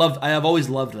 I have always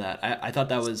loved that. I thought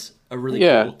that was a really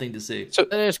cool thing to see. So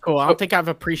it is cool. I don't think I've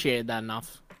appreciated that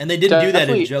enough. And they didn't do that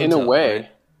in Johto, in a way. right?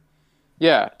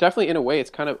 Yeah, definitely in a way,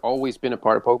 it's kind of always been a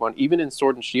part of Pokemon. Even in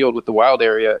Sword and Shield with the wild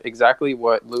area, exactly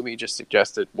what Lumi just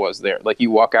suggested was there. Like,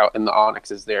 you walk out and the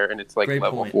Onix is there, and it's like Great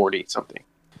level point. 40 something.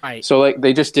 Right. So, like,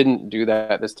 they just didn't do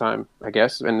that this time, I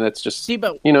guess, and that's just,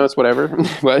 but, it's whatever.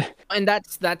 But and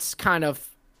that's kind of,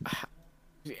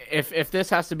 if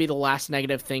this has to be the last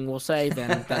negative thing we'll say,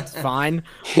 then that's fine.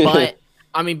 But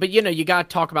you got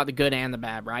to talk about the good and the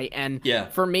bad, right? And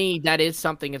for me, that is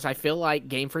something, as I feel like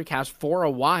Game Freak has for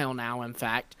a while now, in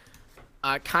fact,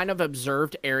 kind of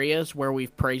observed areas where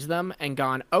we've praised them and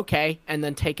gone, okay, and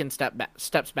then taken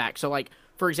steps back. So, like,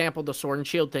 for example, the Sword and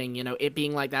Shield thing, it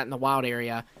being like that in the wild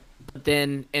area, but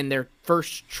then in their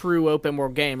first true open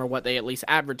world game, or what they at least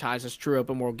advertise as true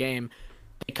open world game,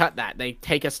 they cut that. They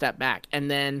take a step back. And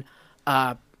then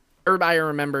everybody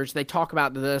remembers, they talk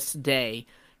about this day,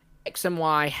 X and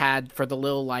Y had, for the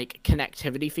little like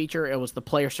connectivity feature, it was the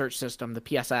player search system, the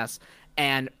PSS,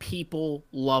 and people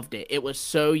loved it. It was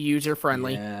so user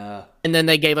friendly. Yeah. And then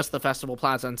they gave us the Festival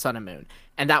Plaza and Sun and Moon,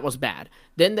 and that was bad.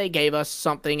 Then they gave us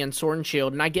something in Sword and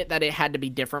Shield, and I get that it had to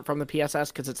be different from the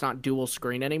PSS because it's not dual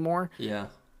screen anymore. Yeah.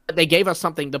 But they gave us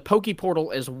something. The Poke Portal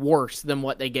is worse than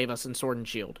what they gave us in Sword and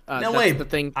Shield. No way. The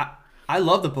thing. I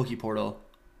love the Poke Portal.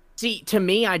 See, to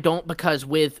me, I don't, because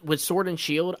with Sword and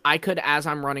Shield, I could, as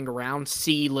I'm running around,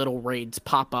 see little raids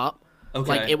pop up. Okay.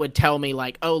 Like, it would tell me,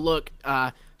 like, oh, look,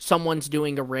 someone's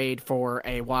doing a raid for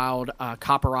a wild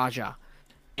Caparaja.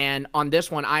 And on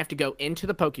this one, I have to go into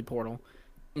the Poke Portal,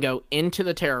 go into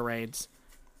the Terra raids,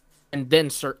 and then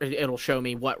it'll show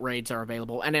me what raids are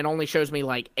available. And it only shows me,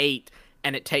 like, 8,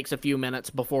 and it takes a few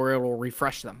minutes before it will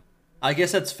refresh them. I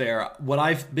guess that's fair. What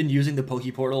I've been using the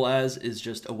Poke Portal as is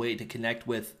just a way to connect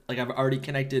with, like, I've already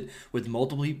connected with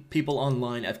multiple people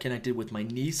online. I've connected with my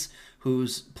niece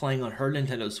who's playing on her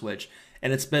Nintendo Switch,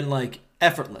 and it's been, like,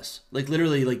 effortless. Like,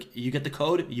 literally, like, you get the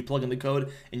code, you plug in the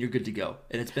code, and you're good to go.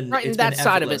 And it's been right, it's and that been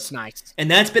side of effortless. it's nice.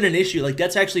 And that's been an issue. Like,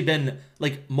 that's actually been,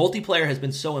 like, multiplayer has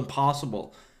been so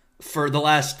impossible for the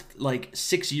last, like,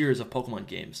 6 years of Pokemon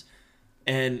games.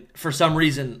 And for some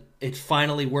reason, it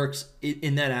finally works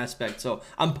in that aspect. So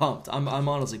I'm pumped. I'm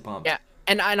honestly pumped. Yeah,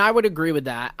 and I would agree with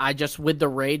that. I just, with the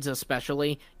raids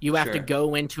especially, you have to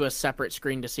go into a separate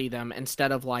screen to see them,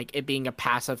 instead of like it being a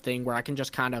passive thing where I can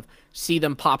just kind of see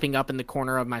them popping up in the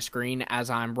corner of my screen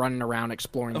as I'm running around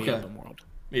exploring the open world.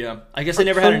 Yeah, I guess I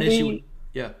never had an issue with...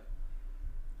 Yeah.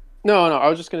 No, I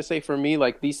was just going to say, for me,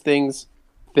 like, these things,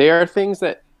 they are things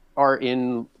that are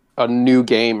in a new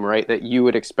game, right, that you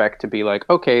would expect to be like,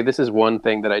 okay, this is one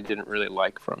thing that I didn't really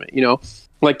like from it,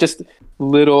 like just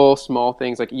little small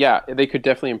things, like, yeah, they could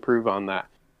definitely improve on that,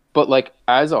 but like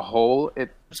as a whole,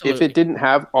 if it didn't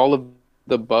have all of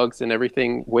the bugs and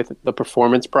everything with the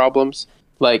performance problems,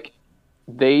 like,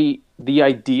 the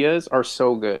ideas are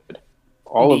so good,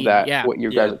 all of that, what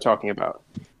you guys are talking about,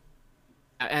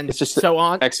 and it's just so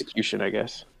on execution, I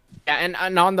guess. Yeah,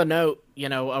 and on the note,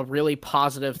 a really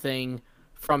positive thing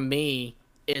from me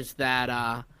is that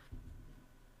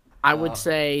I would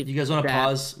say... You guys want to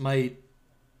pause? My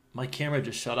camera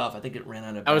just shut off. I think it ran out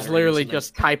of battery. I was literally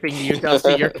just typing to you,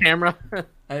 Dusty, your camera.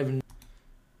 I have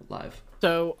live.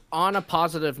 So, on a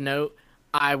positive note,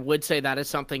 I would say that is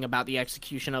something about the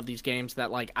execution of these games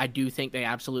that, like, I do think they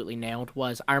absolutely nailed.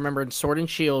 Was, I remember in Sword and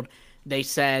Shield, they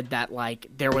said that, like,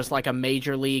 there was, like, a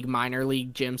major league, minor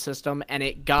league gym system, and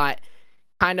it got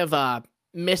kind of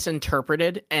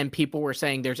misinterpreted, and people were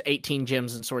saying there's 18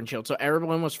 gyms in Sword and Shield. So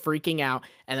everyone was freaking out,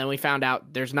 and then we found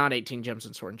out there's not 18 gyms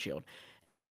in Sword and Shield.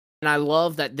 And I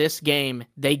love that this game,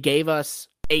 they gave us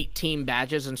 18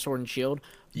 badges in Sword and Shield,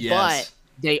 but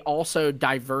they also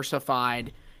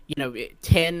diversified,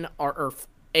 10 or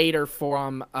 8 are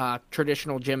from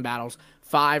traditional gym battles,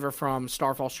 5 are from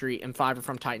Starfall Street, and 5 are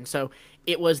from Titan. So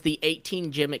it was the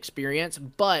 18 gym experience,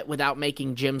 but without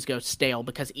making gyms go stale,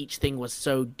 because each thing was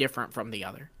so different from the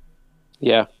other.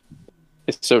 Yeah,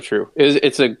 it's so true.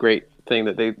 It's a great thing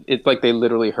that it's like they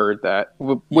literally heard that,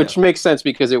 which makes sense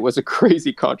because it was a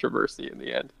crazy controversy in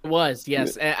the end. It was,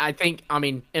 yes. I think,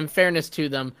 in fairness to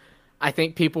them, I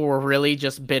think people were really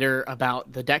just bitter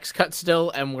about the dex cut still,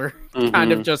 and we're Mm-hmm.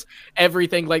 kind of just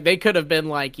everything. Like, they could have been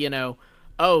like,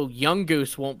 oh, Young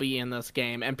Goose won't be in this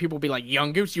game, and people be like,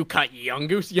 Young Goose? You cut Young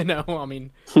Goose? I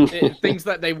mean, things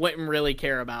that they wouldn't really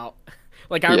care about.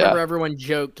 Like, I remember everyone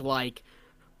joked, like,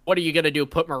 what are you going to do,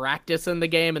 put Maractus in the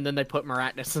game? And then they put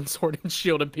Maractus in Sword and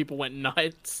Shield, and people went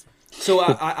nuts. So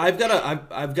I've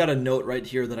got a note right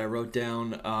here that I wrote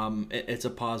down. It's a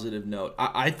positive note.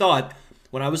 I thought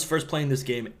when I was first playing this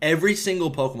game, every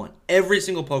single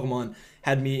Pokemon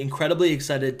had me incredibly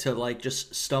excited to like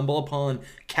just stumble upon,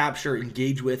 capture,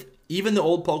 engage with. Even the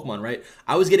old Pokemon, right?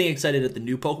 I was getting excited at the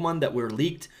new Pokemon that were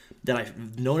leaked, that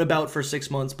I've known about for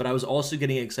 6 months, but I was also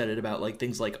getting excited about like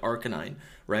things like Arcanine,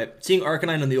 right? Seeing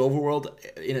Arcanine in the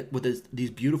overworld with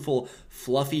these beautiful,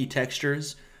 fluffy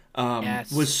textures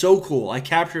was so cool. I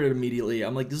captured it immediately.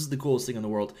 I'm like, this is the coolest thing in the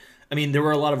world. I mean, there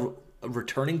were a lot of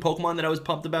returning Pokemon that I was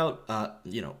pumped about.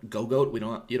 Go-Goat, we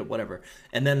don't, whatever.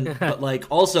 And then, but like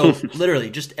also,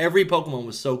 literally, just every Pokemon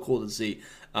was so cool to see.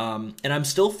 And I'm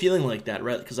still feeling like that,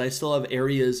 right? Because I still have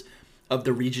areas of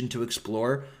the region to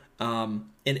explore.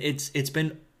 And it's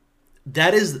been,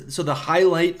 so the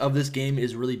highlight of this game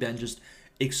has really been just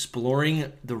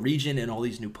exploring the region and all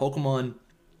these new Pokemon.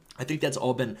 I think that's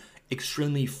all been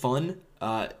extremely fun,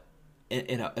 and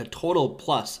a total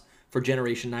plus for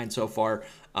Generation 9 so far.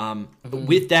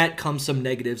 With that comes some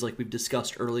negatives, like we've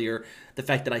discussed earlier. The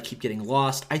fact that I keep getting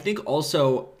lost. I think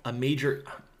also a major...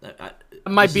 it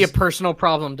might be a personal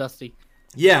problem, Dusty.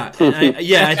 Yeah,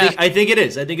 I think it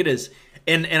is.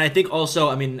 And I think also,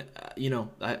 I mean,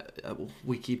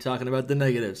 we keep talking about the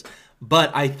negatives,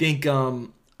 but I think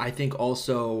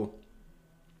also,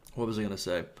 what was I gonna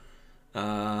say?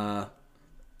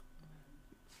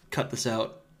 Cut this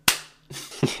out.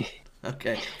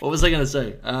 Okay, what was I gonna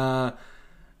say?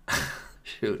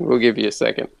 Shoot. We'll give you a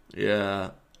second. Yeah.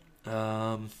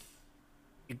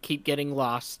 You keep getting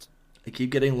lost. I keep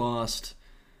getting lost.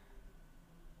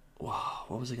 Wow,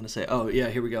 what was I gonna say? Oh yeah,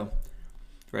 here we go.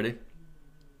 Ready?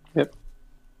 Yep.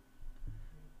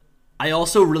 I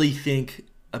also really think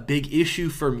a big issue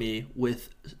for me with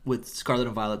Scarlet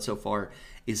and Violet so far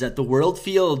is that the world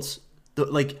feels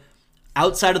like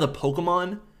outside of the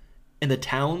Pokemon and the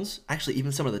towns, actually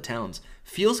even some of the towns,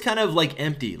 feels kind of like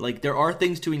empty. Like there are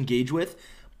things to engage with,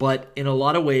 but in a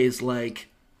lot of ways, like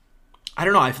I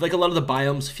don't know, I feel like a lot of the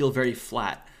biomes feel very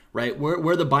flat. Right,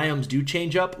 where the biomes do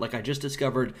change up, like I just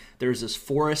discovered, there's this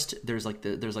forest. There's like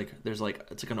it's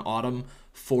like an autumn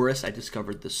forest. I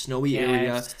discovered the snowy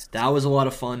area. That was a lot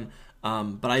of fun.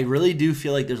 But I really do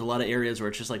feel like there's a lot of areas where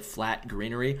it's just like flat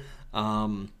greenery.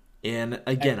 And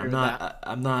again,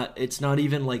 I'm not. It's not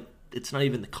even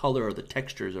the color or the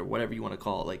textures or whatever you want to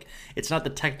call it. Like it's not the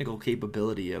technical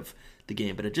capability of the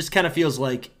game, but it just kind of feels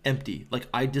like empty. Like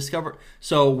I discovered,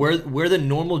 so where the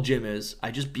normal gym is, I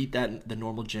just beat the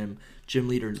normal gym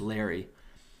leader Larry,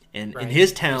 and in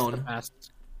his town,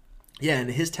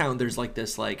 there's like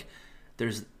this I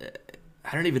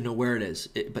don't even know where it is,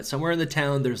 but somewhere in the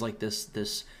town there's like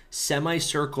this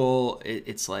semicircle.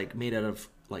 It's like made out of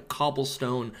like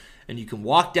cobblestone, and you can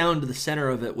walk down to the center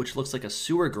of it, which looks like a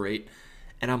sewer grate.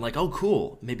 And I'm like, oh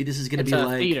cool, maybe this is gonna be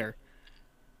like theater.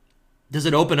 Does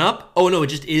it open up? Oh no, it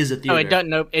just is a theater. No, it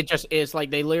doesn't. It just is.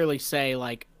 Like they literally say,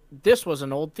 like this was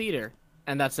an old theater,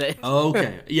 and that's it.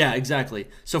 Okay, yeah, exactly.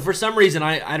 So for some reason,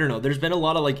 I don't know. There's been a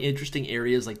lot of like interesting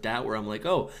areas like that where I'm like,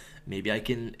 oh, maybe I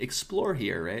can explore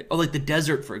here, right? Oh, like the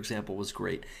desert, for example, was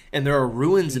great, and there are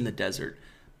ruins in the desert,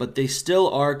 but they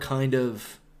still are kind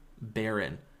of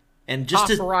barren. And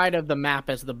just top right of the map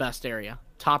is the best area.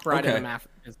 Top right of the map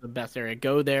is the best area.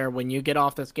 Go there when you get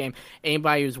off this game.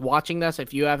 Anybody who's watching this,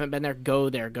 if you haven't been there,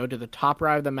 go there. Go to the top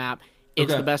right of the map.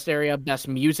 It's the best area, best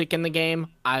music in the game.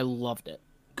 I loved it.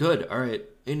 Good. All right.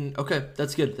 Okay,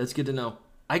 that's good. That's good to know.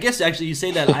 I guess actually you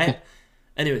say that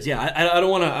anyways, yeah, I don't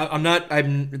want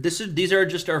to. These are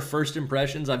just our first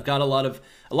impressions. I've got a lot of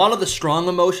the strong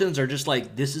emotions are just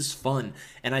like this is fun,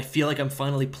 and I feel like I'm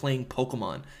finally playing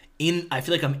Pokemon. I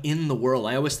feel like I'm in the world.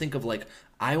 I always think of like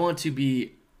I want to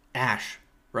be Ash,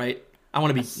 right? I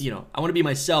want to be, I want to be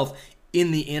myself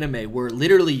in the anime where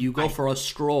literally you go for a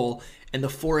stroll and the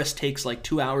forest takes like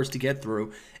 2 hours to get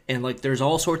through, and like there's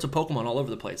all sorts of Pokemon all over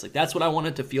the place. Like that's what I want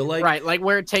it to feel like. Right, like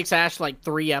where it takes Ash like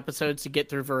 3 episodes to get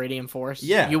through Viridian Forest.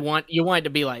 Yeah, you want it to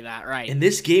be like that, right? And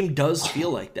this game does feel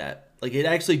like that. Like it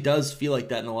actually does feel like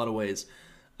that in a lot of ways.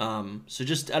 So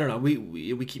just I don't know.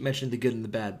 We keep mentioning the good and the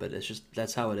bad, but it's just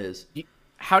that's how it is.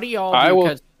 How do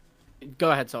y'all?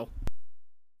 Go ahead, Sol.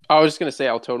 I was just gonna say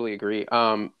I'll totally agree.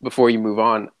 Before you move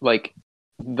on, like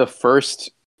the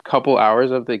first couple hours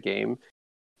of the game,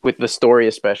 with the story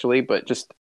especially, but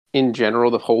just in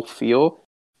general, the whole feel.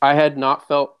 I had not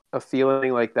felt a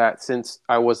feeling like that since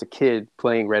I was a kid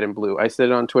playing Red and Blue. I said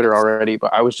it on Twitter already,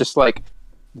 but I was just like,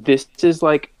 this is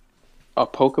like a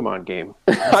Pokemon game.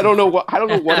 I don't know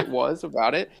what it was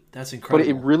about it. That's incredible. But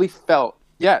it really felt,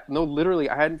 yeah, no, literally,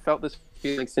 I hadn't felt this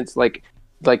feeling since like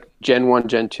Gen 1,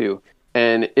 Gen 2.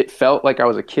 And it felt like I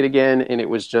was a kid again, and it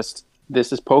was just,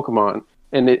 this is Pokemon.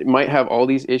 And it might have all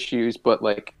these issues, but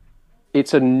like,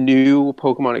 it's a new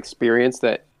Pokemon experience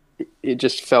that it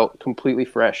just felt completely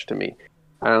fresh to me.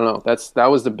 I don't know. That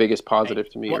was the biggest positive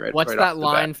to me. What's that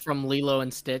line from Lilo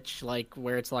and Stitch, like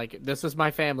where it's like, "This is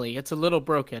my family. It's a little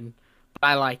broken, but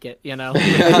I like it." You know,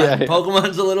 yeah.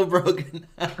 Pokemon's a little broken,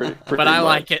 but I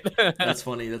like it. That's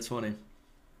funny. That's funny.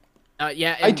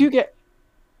 Yeah, I do get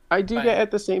at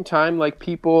the same time like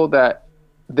people that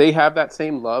they have that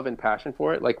same love and passion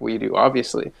for it, like we do,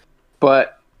 obviously,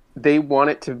 but they want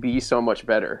it to be so much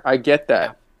better. I get that.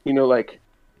 Yeah. You know, like,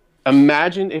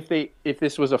 imagine if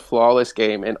this was a flawless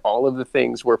game and all of the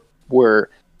things were there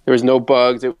was no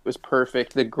bugs, it was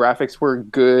perfect, the graphics were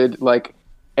good, like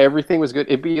everything was good.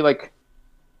 It'd be like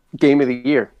game of the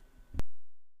year.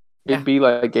 It'd be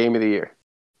like game of the year.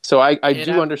 So I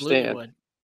do understand. Would.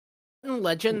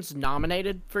 Legends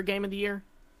nominated for game of the year?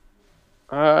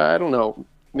 I don't know.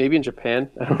 Maybe in Japan.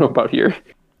 I don't know about here.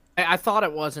 I thought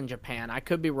it was in Japan. I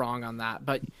could be wrong on that,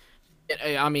 but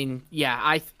I mean,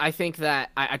 yeah, I think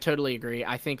that I totally agree.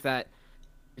 I think that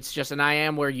it's just, and I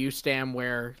am where you stand,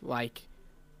 where like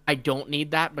I don't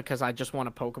need that because I just want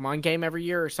a Pokemon game every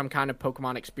year or some kind of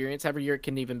Pokemon experience every year. It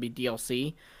can even be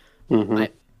DLC. Mm-hmm.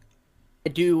 But I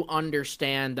do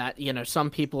understand that, you know, some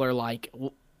people are like,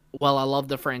 well, I love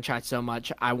the franchise so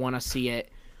much, I want to see it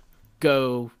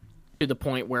go to the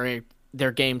point where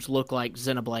their games look like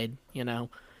Xenoblade, you know.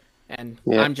 And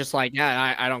I'm just like,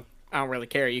 yeah, I don't really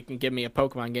care. You can give me a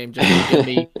Pokemon game. Just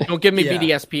don't give me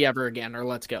BDSP ever again, or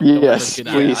let's go. Yes, do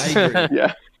that. please. I agree.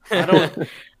 Yeah. I don't.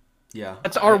 Yeah.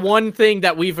 That's our one thing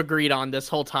that we've agreed on this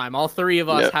whole time. All three of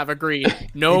us have agreed.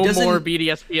 No more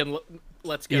BDSP and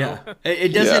let's go. Yeah.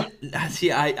 It doesn't. Yeah.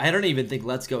 See, I don't even think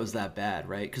Let's Go is that bad,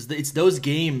 right? Because it's those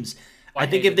games. I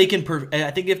think if they can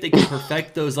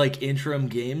perfect those like interim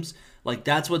games, like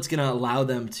that's what's gonna allow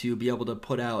them to be able to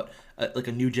put out like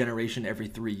a new generation every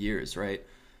 3 years, right?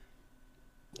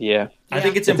 Yeah, I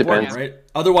think it's important, depends. Right?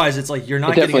 Otherwise, it's like you're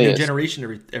not getting a new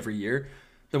generation every year.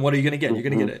 Then what are you gonna get? You're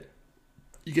gonna get it.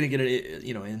 You're gonna get it,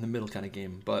 you know, in the middle kind of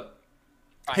game. But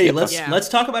hey, let's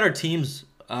talk about our teams.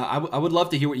 I would love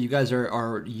to hear what you guys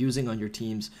are using on your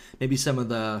teams. Maybe some of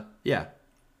the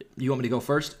You want me to go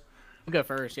first? I'll go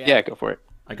first. Yeah. Yeah, go for it.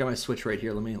 I got my Switch right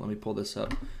here. Let me pull this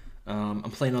up. I'm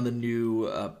playing on the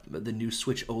new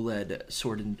Switch OLED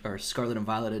Scarlet and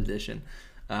Violet edition.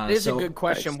 It is a good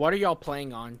question. What are y'all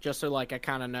playing on? Just so like I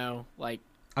kind of know. Like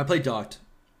I play docked.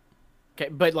 Okay,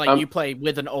 but like you play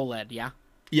with an OLED, yeah?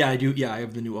 Yeah, I do. Yeah, I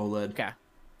have the new OLED. Okay.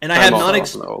 And I have not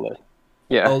OLED.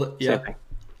 Yeah. OLED, yeah.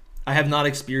 I have not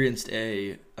experienced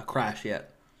a crash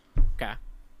yet. Okay.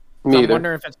 Me so either. I'm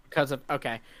wondering if it's because of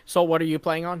So what are you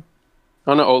playing on?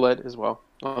 On an OLED as well.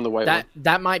 On the white one.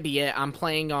 That might be it. I'm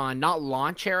playing on not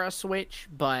launch era Switch,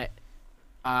 but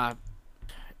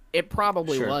it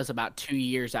probably was about 2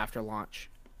 years after launch.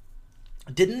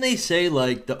 Didn't they say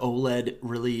like the OLED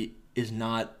really is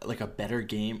not like a better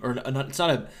game, or not?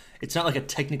 It's not like a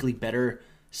technically better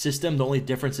system. The only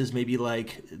difference is maybe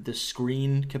like the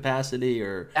screen capacity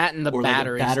or that and the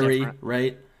battery,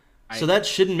 right? So that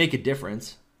shouldn't make a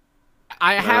difference.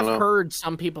 I have heard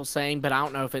some people saying, but I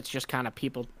don't know if it's just kind of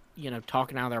people, you know,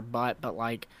 talking out of their butt. But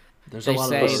like, there's they a lot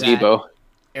say of that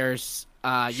there's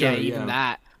even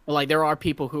that. But like, there are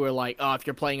people who are like, oh, if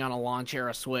you're playing on a launch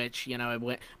era Switch, you know, it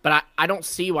went. But I don't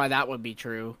see why that would be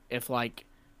true. If like,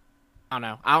 I don't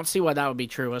know, I don't see why that would be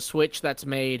true. A Switch that's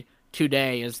made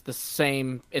today is the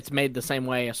same. It's made the same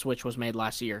way a Switch was made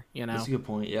last year. You know, that's a good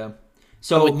point. Yeah.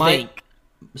 So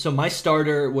my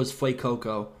starter was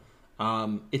Fuecoco.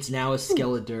 It's now a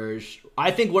Skeledirge.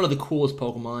 I think one of the coolest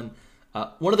Pokemon,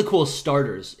 one of the coolest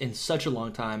starters in such a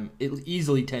long time,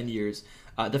 easily 10 years.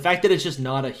 The fact that it's just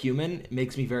not a human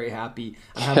makes me very happy.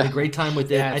 I'm having a great time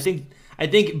with it. Yes. I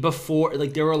think before,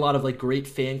 like, there were a lot of like great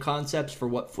fan concepts for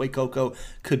what Fuecoco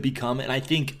could become, and I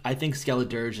think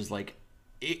Skeledirge is like,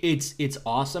 it's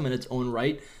awesome in its own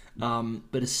right,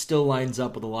 but it still lines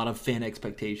up with a lot of fan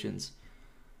expectations.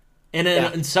 And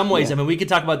in some ways, I mean, we could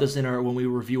talk about this when we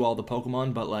review all the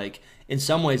Pokemon, but like in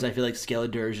some ways, I feel like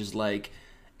Skeledirge is like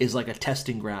a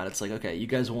testing ground. It's like, okay, you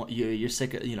guys you're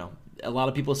sick of, you know, a lot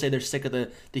of people say they're sick of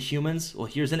the humans. Well,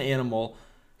 here's an animal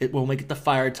we'll make it the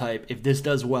fire type. If this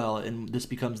does well and this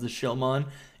becomes the Shellmon,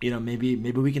 maybe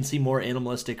we can see more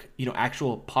animalistic,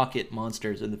 actual pocket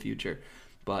monsters in the future.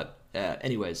 But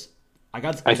anyways, I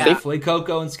think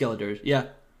Fuecoco and Skeledirge. Yeah,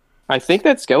 I think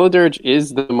that Skeledirge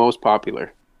is the most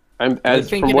popular. From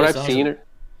what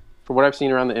I've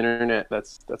seen around the internet,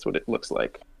 that's what it looks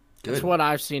like. Good. That's what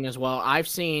I've seen as well.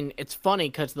 It's funny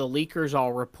because the leakers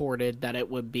all reported that it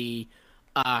would be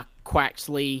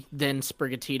Quaxley, then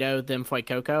Sprigatito, then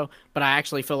Fuecoco, but I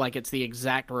actually feel like it's the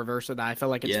exact reverse of that. I feel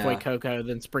like it's Fuecoco,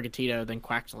 then Sprigatito, then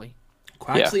Quaxley.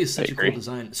 Quaxley is such a cool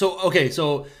design.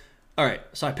 So all right,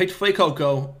 so I picked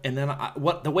Fuecoco, and then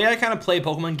the way I kind of play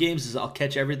Pokemon games is I'll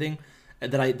catch everything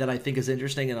that I think is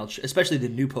interesting, and especially the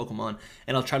new Pokemon,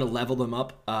 and I'll try to level them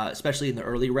up, especially in the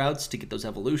early routes to get those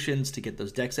evolutions, to get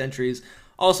those Dex entries.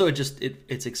 Also,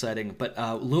 it's exciting. But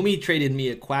Lumi traded me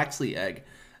a Quaxley egg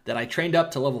that I trained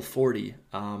up to level 40.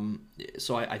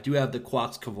 So I do have the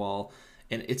Quaxcaval,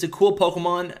 and it's a cool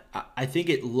Pokemon. I think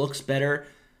it looks better.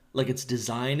 Like, its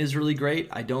design is really great.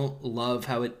 I don't love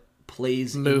how it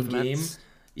plays in game.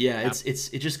 Yeah,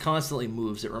 it just constantly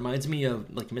moves. It reminds me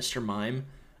of like Mr. Mime.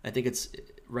 I think it's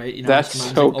right. That's Mr.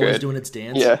 Mime's so like good. Always doing its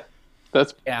dance. Yeah,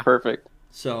 that's perfect.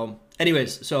 So,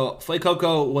 anyways,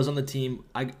 Fuecoco was on the team.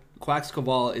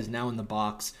 Quaxcaval is now in the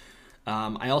box.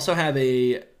 I also have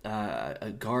a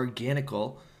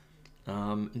Garganical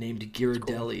named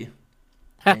Ghirardelli.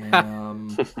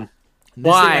 Cool.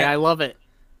 Why? I love it.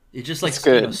 It's just like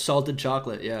salted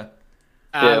chocolate. Yeah.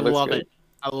 I love it.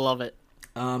 I love it.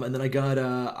 And then I got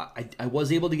I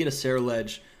was able to get a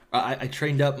Saraledge. I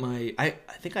trained up my I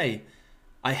think I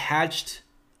hatched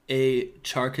a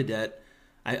Charcadet.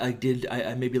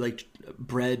 I maybe like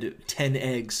bred 10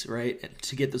 eggs, right,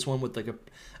 to get this one with like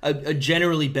a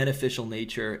generally beneficial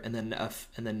nature, and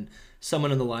then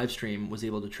someone in the live stream was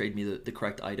able to trade me the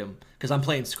correct item because I'm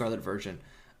playing Scarlet version.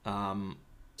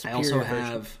 I also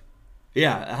have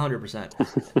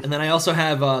 100%. And then I also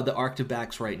have the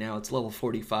Arctibax right now. It's level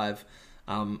 45.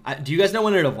 Do you guys know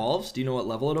when it evolves? Do you know what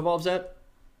level it evolves at?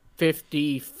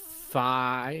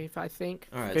 55, I think.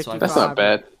 All right, 55. so that's not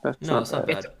bad. It's not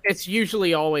bad. It's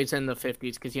usually always in the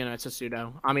 50s because it's a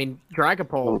pseudo. I mean,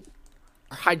 Dragapult,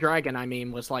 High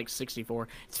Dragon, was like 64.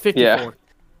 It's 54. Yeah.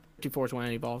 54 is when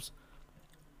it evolves.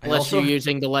 Unless you're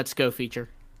using the Let's Go feature.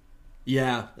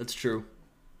 Yeah, that's true.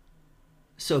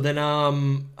 So then,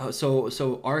 Arctibax,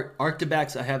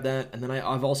 I have that, and then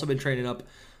I've also been training up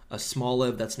a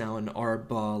Smoliv that's now an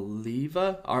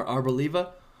Arboliva.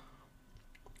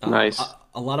 Nice.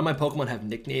 A lot of my Pokemon have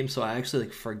nicknames, so I actually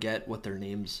forget what their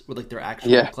names, their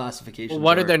actual classifications.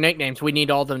 What are their nicknames? We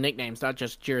need all the nicknames, not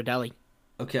just Ghirardelli.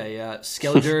 Okay,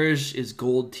 Skeledirge is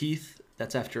Gold Teeth.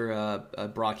 That's after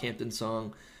a Brockhampton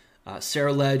song.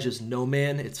 Saraledge is No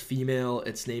Man. It's female.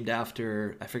 It's named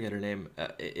after, I forget her name,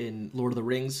 in Lord of the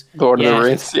Rings. Lord of the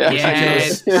Rings, yeah.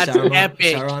 Yes, that's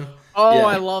epic. Sauron. Oh, yeah.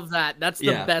 I love that. That's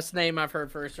the best name I've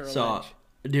heard for a Saraledge. So,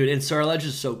 dude, and Saraledge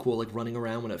is so cool, like running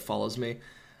around when it follows me.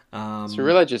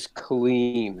 Saraledge is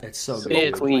clean. It's so good.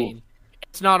 It's clean.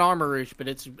 It's not Armarouge, but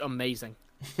it's amazing.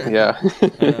 Yeah,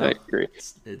 I agree.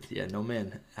 No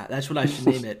Man. That's what I should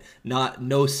name it. No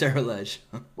Saraledge.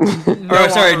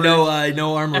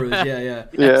 No Armarouge.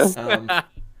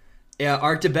 Yeah.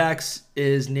 Arctibax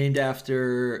is named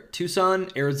after Tucson,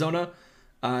 Arizona.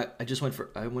 I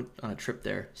went on a trip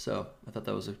there, so I thought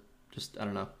that was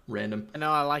random.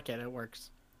 No, I like it. It works.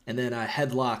 And then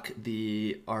Headlock,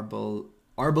 the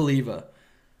Arboliva,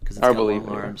 because it's got long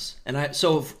arms. And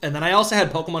then I also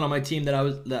had Pokemon on my team that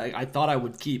I thought I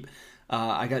would keep.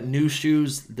 I got New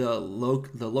Shoes, the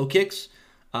low kicks.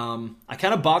 I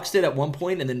kind of boxed it at one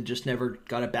point and then just never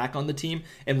got it back on the team.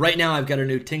 And right now I've got a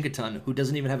new Tinkaton who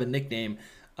doesn't even have a nickname,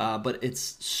 but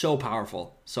it's so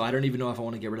powerful. So I don't even know if I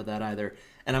want to get rid of that either.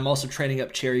 And I'm also training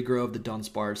up Cherry Grove, the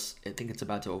Dunsparce. I think it's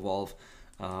about to evolve.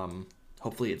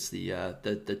 Hopefully it's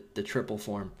the triple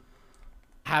form.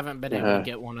 Haven't been able to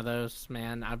get one of those,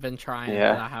 man. I've been trying,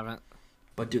 but I haven't.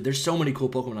 But dude, there's so many cool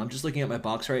Pokemon. I'm just looking at my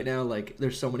box right now. Like,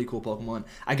 there's so many cool Pokemon.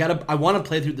 I want to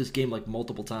play through this game like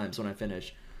multiple times when I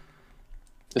finish,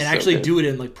 and actually do it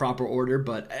in like proper order.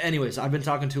 But anyways, I've been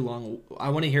talking too long. I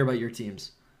want to hear about your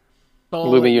teams.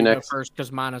 Lumi, you next first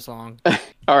because mine is long.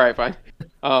 All right, fine.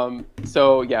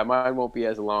 So yeah, mine won't be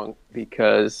as long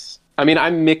because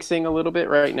I'm mixing a little bit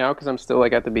right now because I'm still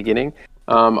like at the beginning.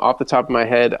 Off the top of my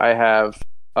head, I have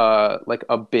like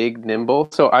a big Nimble,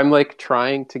 so I'm like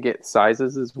trying to get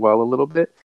sizes as well a little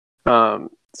bit. So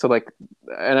like,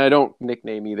 and I don't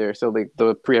nickname either. So like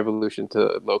the pre-evolution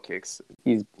to Low Kicks,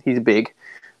 he's big.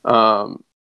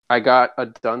 I got a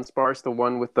Dunsparce, the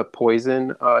one with the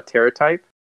poison Terra type.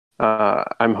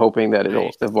 I'm hoping that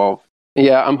it'll evolve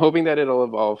Yeah, I'm hoping that it'll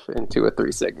evolve into a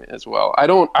 3 segment as well. I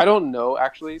don't know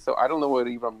actually, so I don't know what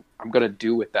even I'm gonna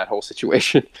do with that whole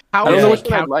situation. How I don't is know Yeah. which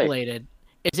it one I like. calculated?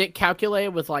 Is it calculated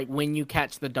with like when you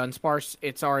catch the Dunsparce,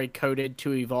 it's already coded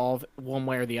to evolve one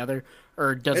way or the other,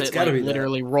 or does It's it got to like be that.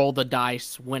 literally roll the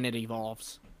dice when it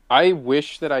evolves? I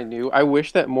wish that I knew. I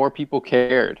wish that more people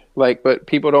cared. Like, but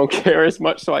people don't care as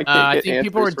much, so I can't I get think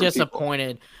people were answers from people.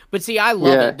 disappointed, but see, I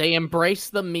love Yeah, it. They embrace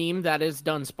the meme that is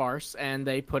Dunsparce and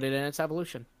they put it in its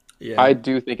evolution. Yeah. I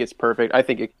do think it's perfect. I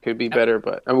think it could be Yep. better,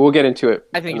 but and we'll get into it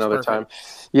I think it's another perfect.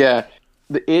 time. Yeah,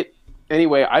 it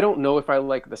anyway. I don't know if I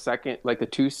like the second, like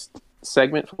the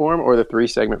segment form or the 3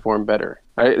 segment form better.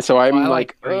 So Oh, I I'm like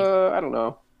like, 3. I don't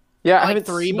know. Yeah, I I like haven't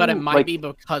 3, but it seen might like, be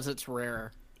because it's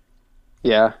rarer.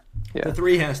 yeah, The yeah.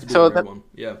 3 has to be the So rare that one.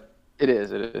 Yeah. it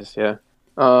is, yeah.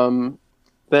 Um,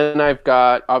 then I've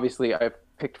got obviously I've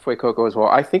picked Fuecoco as well.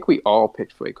 I think we all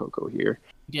picked Fuecoco here.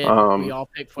 We all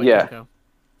picked Yeah, Fuecoco.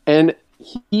 and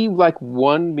he like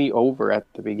won me over at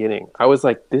the beginning. I was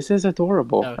like, this is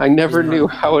adorable. No, I never he's knew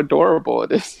perfect. how adorable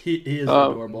it is. He is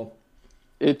Um, adorable.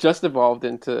 it just evolved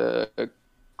into a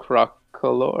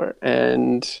Crocolore,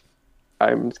 and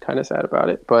I'm kind of sad about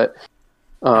it, but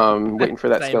waiting for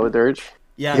that Same. Skeledirge.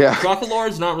 Yeah, Yeah. Crocodile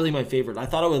is not really my favorite. I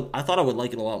thought I would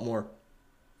like it a lot more.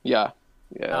 Yeah,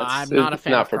 I'm not a it's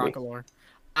fan not of for me. Crocolore.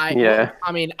 Yeah,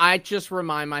 I mean, I just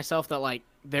remind myself that like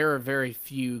there are very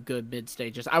few good mid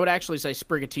stages. I would actually say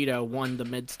Sprigatito won the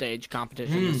mid stage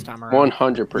competition this time around.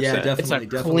 100%. Yeah, It's a definitely.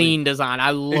 clean design.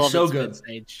 I love so its good. mid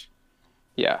stage.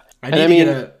 Yeah, I and need I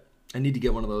to mean, I need to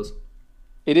get one of those.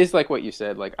 it is like what you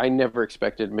said. Like I never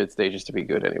expected mid stages to be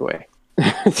good anyway,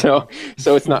 so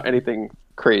it's not anything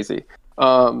crazy.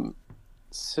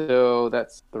 So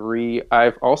that's 3.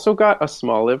 I've also got a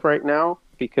small live right now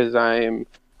because I'm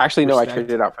actually no. Respect.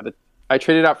 I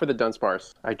traded out for the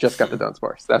Dunsparce. I just got the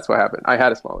Dunsparce. That's what happened. I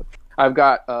had a small live. I've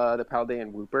got the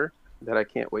Paldean Wooper that I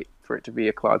can't wait for it to be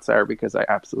a Clodsire because I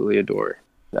absolutely adore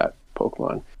that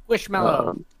Pokemon.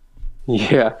 Squishmallow.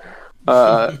 Yeah.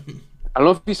 I don't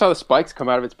know if you saw the spikes come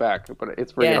out of its back, but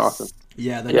it's freaking Yes. awesome.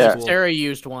 Yeah, that's Yeah. cool. Sarah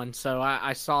used one, so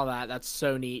I saw that. That's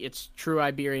so neat. It's true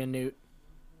Iberian Newt.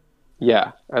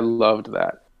 Yeah, I loved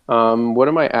that. What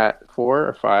am I at? 4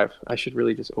 or 5? I should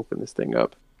really just open this thing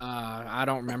up. I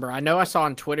don't remember. I know I saw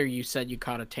on Twitter you said you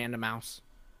caught a tandem mouse.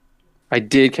 I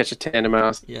did catch a tandem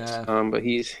mouse. Yeah. But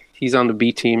he's on the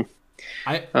B team.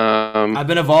 I've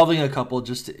been evolving a couple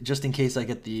just in case I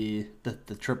get the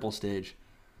triple stage.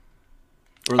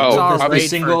 Or Oh, Saw a the raid for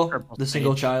single triple the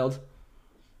single stage. child.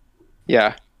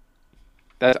 Yeah.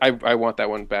 That I want that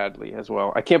one badly as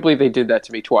well. I can't believe they did that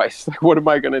to me twice. Like, what am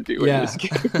I gonna do in Yeah. this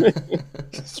game?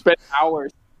 Spend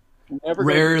hours. Never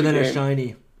gonna Rarer beat the than a game.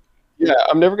 shiny. Yeah,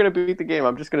 I'm never gonna beat the game.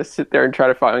 I'm just gonna sit there and try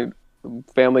to find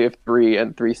a family of 3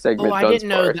 and 3 segment. Oh, I didn't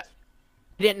know Dunsparce. that.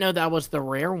 I didn't know that was the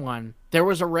rare one. There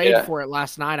was a raid Yeah. for it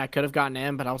last night. I could have gotten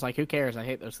in, but I was like, who cares? I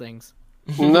hate those things.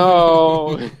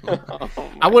 No. Oh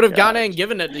I my would have gotten gosh. in and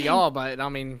given it to y'all, but I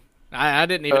mean, I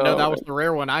didn't even know Oh, that was man. the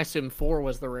rare one. I assumed 4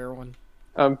 was the rare one.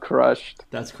 I'm crushed.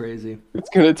 That's crazy. It's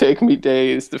gonna take me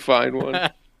days to find one. I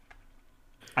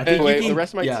think Anyway, you can, the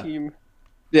rest of my yeah. team.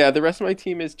 Yeah, the rest of my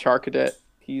team is Charcadet.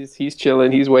 He's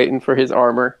chilling. He's waiting for his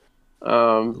armor.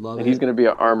 Love And he's it. gonna be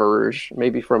an armor rouge,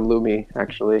 maybe from Lumi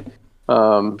actually.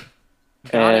 Got it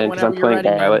And because whenever I'm you're playing ready,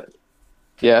 man. Violet.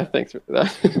 Yeah, thanks for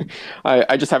that.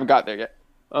 I just haven't got there yet.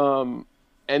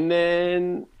 And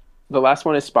then the last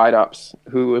one is Spidops,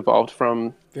 who evolved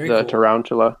from Very the cool.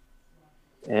 Tarantula,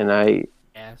 and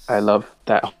Yes. I love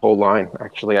that whole line.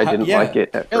 Actually, I didn't yeah. like it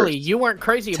at Billy, first. you weren't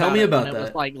crazy Tell about me it about when it was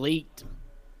that. like leaked.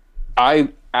 I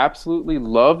absolutely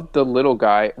loved the little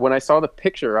guy. When I saw the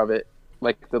picture of it,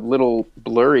 like the little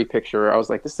blurry picture, I was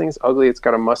like, this thing's ugly. It's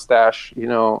got a mustache.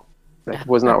 That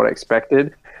was not what I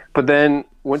expected. But then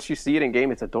once you see it in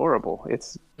game, it's adorable.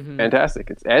 It's fantastic.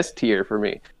 It's S tier for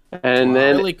me. And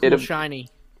then Really cool shiny.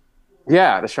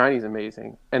 yeah, the shiny's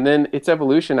amazing. And then its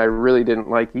evolution, I really didn't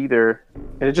like either,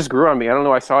 and it just grew on me. I don't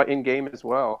know. I saw it in game as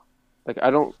well. Like I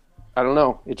don't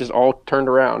know. It just all turned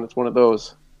around. It's one of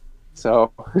those.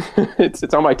 So it's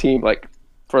on my team like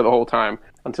for the whole time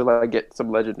until I get some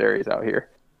legendaries out here.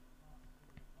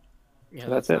 Yeah,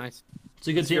 That's that's it. nice. It's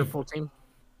a good Your team. full team.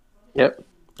 Yep.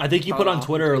 I think you put on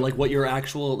Twitter like what your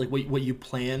actual like what you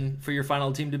plan for your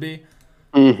final team to be.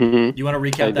 Mm-hmm. You want to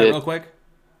recap I that did. real quick?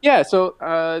 Yeah. So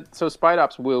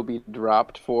Spidops will be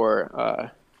dropped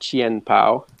for Chien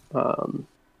Pao.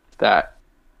 That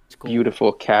It's cool.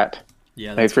 beautiful cat.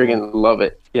 Yeah, I that's freaking love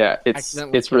it. Yeah,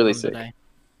 Accidentally it's killed really him sick.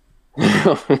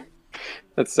 today.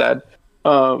 That's sad.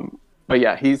 But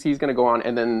yeah, he's gonna go on,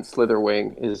 and then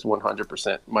Slitherwing is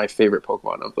 100% my favorite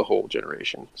Pokemon of the whole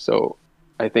generation. So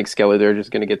I think Skeletor is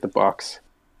going to get the box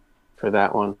for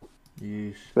that one.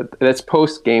 Yeesh. But that's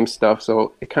post-game stuff,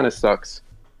 so it kind of sucks.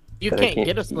 You that I can't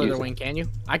get a use it. Slitherwing, can you?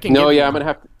 I can. No, give you yeah, I'm one.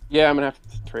 gonna have to. Yeah, I'm gonna have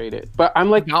to trade it. But I'm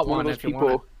like got one of one those if you want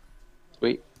people.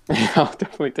 Sweet, I'll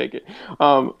definitely take it.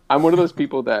 I'm one of those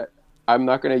people that I'm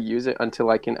not gonna use it until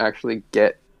I can actually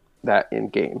get that in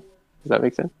game. Does that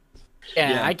make sense?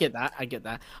 Yeah, Yeah. I get that. I get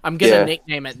that. I'm gonna Yeah.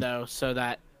 nickname it though, so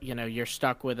that you're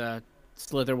stuck with a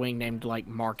Slitherwing named like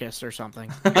Marcus or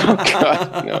something. Oh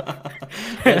God, no.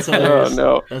 That's Oh hilarious.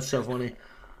 no, That's so funny.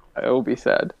 I will be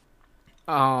sad.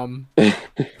 Um,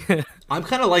 I'm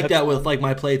kind of like That's that with like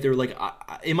my playthrough. Like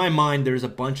in my mind, there's a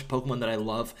bunch of Pokemon that I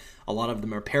love. A lot of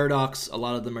them are Paradox. A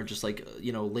lot of them are just like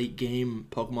late game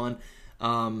Pokemon.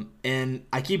 And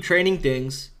I keep training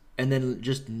things and then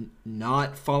just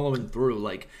not following through.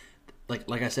 Like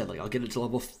I said, like I'll get it to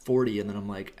level 40 and then I'm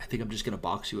like, I think I'm just gonna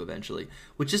box you eventually,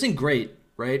 which isn't great,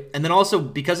 right? And then also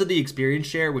because of the experience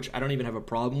share, which I don't even have a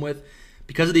problem with,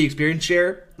 because of the experience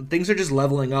share, things are just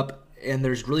leveling up. And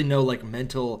there's really no like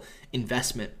mental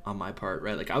investment on my part,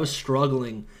 right? Like I was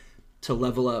struggling to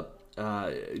level up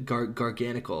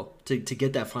Garganical to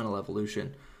get that final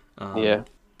evolution. Yeah.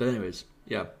 But anyways,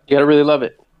 yeah. You gotta really love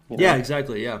it. Yeah,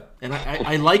 exactly, yeah. And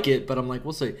I like it, but I'm like,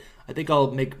 we'll see. I think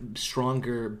I'll make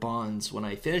stronger bonds when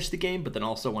I finish the game, but then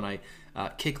also when I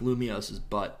kick Lumios's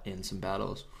butt in some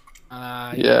battles.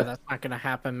 Yeah, that's not gonna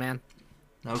happen, man.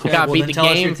 Okay, You gotta well, beat then the tell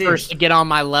us your game team. first to get on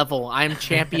my level. I'm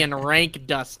champion rank,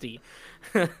 Dusty.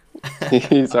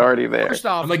 He's already there. First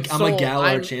off, I'm a Soul,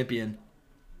 Galar champion.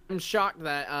 I'm shocked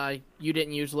that you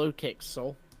didn't use low kicks,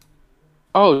 Soul.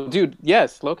 Oh, dude,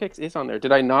 yes, low kicks is on there.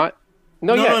 Did I not?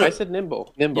 No, No, yeah, no. I said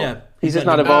nimble. Nimble. Yeah, he's he just said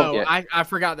not nimble. evolved Oh, yet. I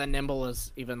forgot that Nimble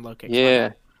is even low kicks.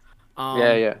 Yeah,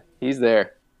 Yeah. yeah, he's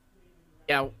there.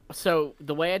 Yeah, so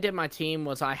the way I did my team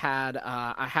was I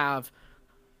have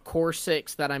core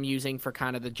 6 that I'm using for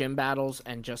kind of the gym battles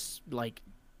and just like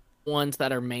ones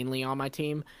that are mainly on my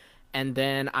team. And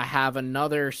then I have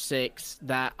another 6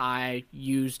 that I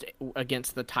used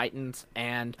against the Titans,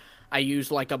 and I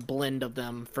used like a blend of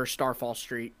them for Starfall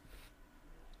Street.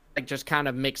 Like just kind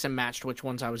of mix and matched which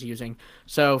ones I was using.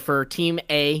 So for Team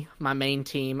A, my main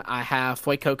team, I have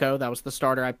Fuecoco. That was the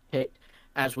starter I picked,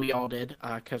 as we all did,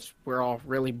 because we're all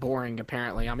really boring,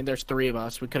 apparently. I mean, there's 3 of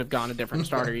us. We could have gone a different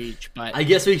starter each, but I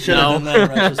guess we should have done that in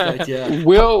retrospect, yeah.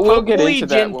 We'll get Hopefully into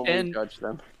that Gen when 10 we judge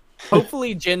them.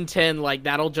 hopefully Gen 10, like,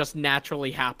 that'll just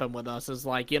naturally happen with us. Is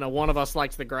like, one of us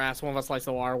likes the grass, one of us likes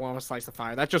the water, one of us likes the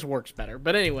fire. That just works better.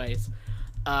 But anyways,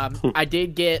 I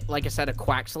did get, like I said, a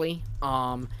Quaxley,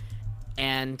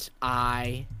 and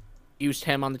I used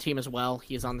him on the team as well.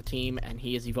 He is on the team, and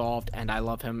he is evolved, and I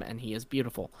love him, and he is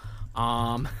beautiful.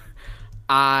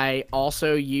 I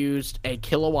also used a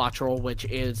Kilowattrel, which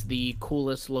is the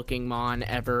coolest looking mon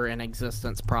ever in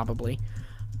existence, probably.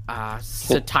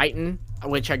 Titan,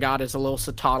 which I got as a little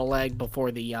Citadel egg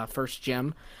before the first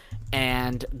gym.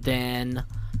 And then,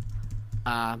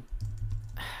 man,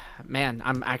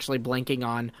 I'm actually blanking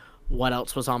on what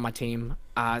else was on my team.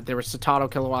 There was Citadel,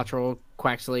 Kilowattrel,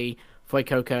 Quaxley,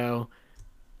 Fuecoco,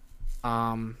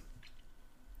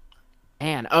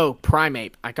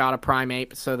 Primeape. I got a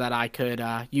Primeape so that I could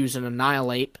use an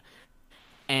Annihilate.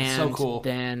 And so cool.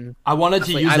 Then I wanted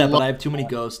to use that, but love- I have too many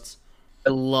ghosts. I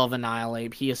love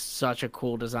Annihilate. He is such a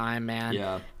cool design, man.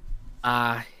 Yeah.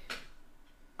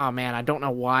 Oh man, I don't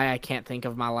know why I can't think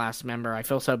of my last member. I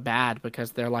feel so bad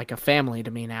because they're like a family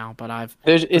to me now. But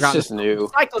It's forgotten- just new.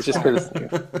 It's just 'cause it's new.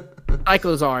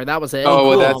 Cyclozar. That was it. Oh,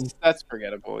 well, Um, that's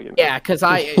forgettable. yeah, because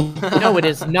no, it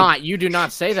is not. You do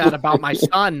not say that about my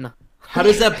son. How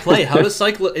does that play? How does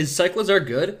is Cyclozar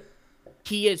good?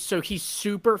 He's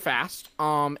super fast.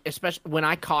 Especially when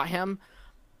I caught him,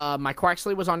 my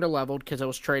Quaxley was underleveled because it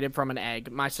was traded from an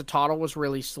egg. My Citadel was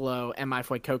really slow, and my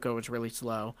Fuecoco was really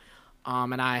slow.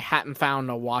 And I hadn't found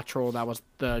a Wattrel that was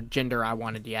the gender I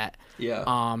wanted yet.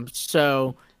 Yeah.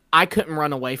 So I couldn't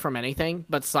run away from anything,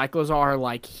 but Cyclozar,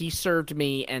 like, he served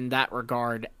me in that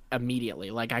regard immediately.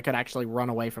 Like, I could actually run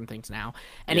away from things now.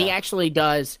 And he Yeah. actually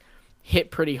does hit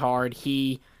pretty hard.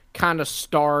 He kind of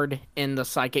starred in the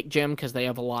Psychic Gym because they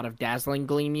have a lot of Dazzling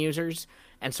Gleam users.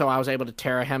 And so I was able to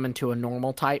Terra him into a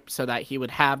normal type so that he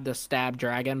would have the Stab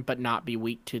Dragon but not be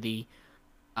weak to the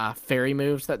fairy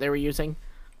moves that they were using.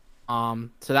 So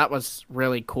that was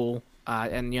really cool.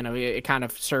 And, it kind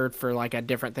of served for, like, a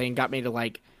different thing. Got me to,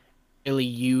 like, really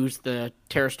use the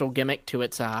Terrastol gimmick to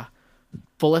its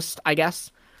fullest, I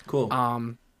guess. Cool.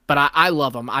 But I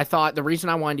love him. I thought the reason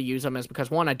I wanted to use him is because,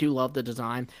 one, I do love the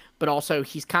design, but also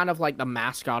he's kind of like the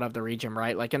mascot of the region,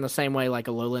 right? Like, in the same way like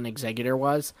Alolan Exeggutor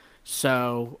was.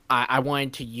 So I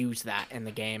wanted to use that in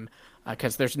the game.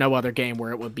 because there's no other game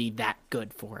where it would be that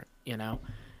good for it, you know?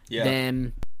 Yeah.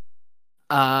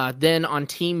 Then on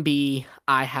Team B,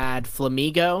 I had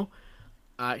Flamigo,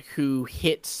 who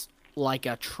hits like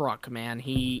a truck, man.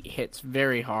 He hits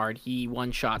very hard. He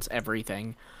one-shots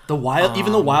everything.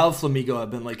 Even the wild Flamigo,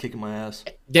 I've been like kicking my ass.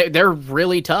 They're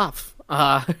really tough.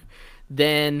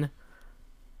 Then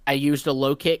I used a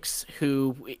low kicks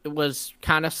who was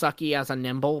kind of sucky as a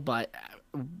nimble, but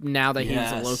now that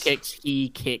he's a low kicks, he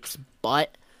kicks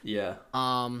butt. Yeah.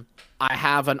 I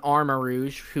have an Armor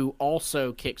Rouge who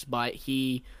also kicks butt.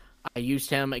 I used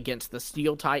him against the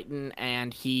Steel Titan,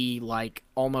 and he like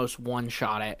almost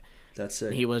one-shot it. That's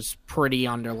sick. He was pretty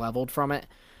underleveled from it.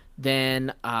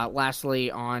 Then,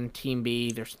 lastly, on Team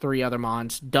B, there's 3 other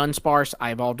mons. Dunsparce,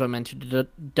 I evolved him into the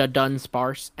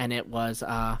Dunsparce, and it was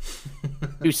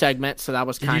 2 segments, so that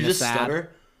was kind of sad. Did you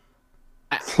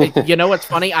just stutter? You know what's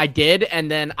funny? I did,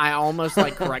 and then I almost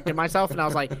like corrected myself, and I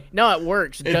was like, "No, it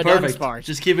works." It's perfect. Dunsparce.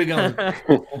 Just keep it going.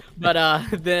 But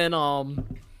then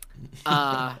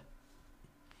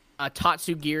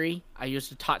Tatsugiri. I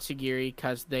used a Tatsugiri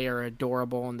because they are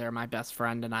adorable and they're my best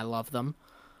friend, and I love them.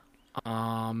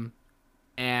 And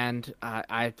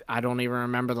I don't even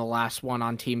remember the last one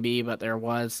on Team B, but there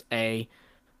was a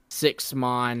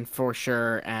 6-mon for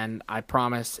sure. And I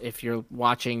promise, if you're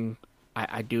watching,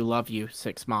 I do love you,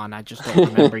 6-mon. I just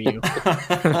don't remember you.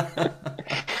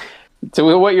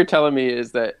 So what you're telling me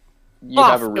is that you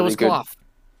Cloth. have a really It was good. Cloth.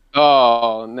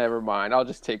 Oh, never mind. I'll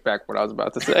just take back what I was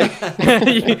about to say.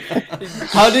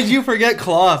 How did you forget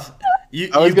Cloth?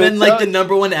 You've been like the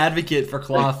 #1 advocate for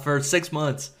Cloth for 6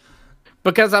 months.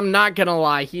 Because I'm not gonna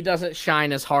lie, he doesn't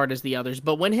shine as hard as the others.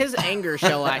 But when his anger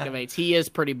shell activates, he is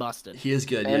pretty busted. He is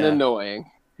good, And yeah.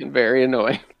 annoying. And very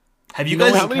annoying. Have you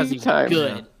No, guys? how many because he's times?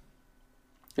 good.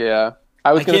 Yeah.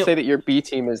 I was I going to can't- say that your B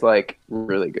team is like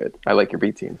really good. I like your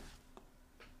B team.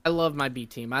 I love my B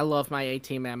team. I love my A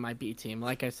team and my B team.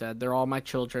 Like I said, they're all my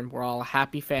children. We're all a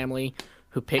happy family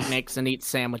who picnics and eats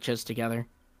sandwiches together.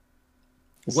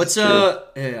 What's yeah,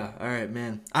 all right,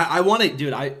 man. I want to,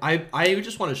 dude. I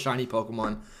just want a shiny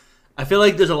Pokemon. I feel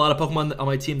like there's a lot of Pokemon on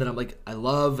my team that I'm like I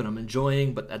love and I'm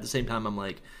enjoying, but at the same time I'm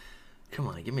like, come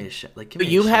on, give me a shot. Like, give me.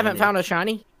 You a haven't shiny. found a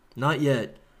shiny? Not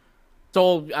yet.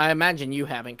 So I imagine you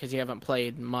haven't because you haven't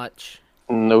played much.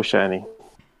 No shiny.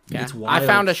 Yeah. It's wild. I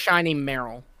found a shiny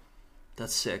Meryl.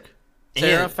 That's sick.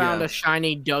 Sarah And- found yeah, a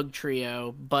shiny Doug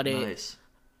Trio, but nice.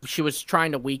 she was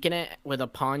trying to weaken it with a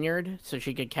Poniard so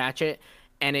she could catch it,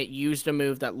 and it used a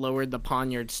move that lowered the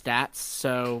Poniard stats,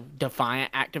 so Defiant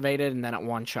activated, and then it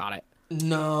one-shot it.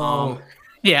 No.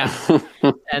 Yeah.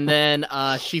 And then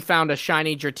she found a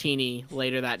shiny Dratini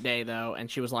later that day, though, and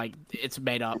she was like, it's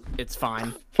made up. It's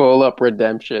fine. Full up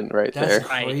redemption right That's there.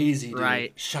 crazy, dude.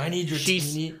 Right. Shiny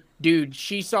She's- Dratini. Dude,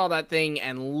 she saw that thing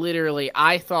and literally,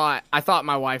 I thought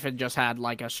my wife had just had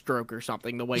like a stroke or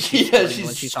something. The way she Yeah, screamed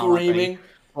when she's she saw that thing. screaming.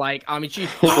 Like, I mean,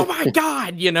 oh my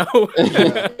god, you know.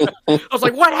 I was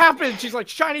like, what happened? She's like,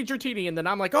 shiny Dratini, and then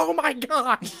I'm like, oh my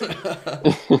god.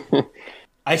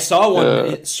 I saw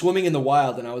one swimming in the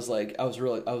wild, and I was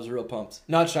real pumped.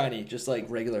 Not shiny, just like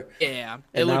regular. Yeah,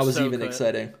 And that looks was so even good.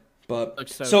 exciting. But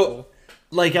Looks so so cool.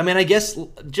 like, I mean, I guess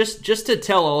just to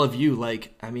tell all of you,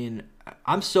 like, I mean,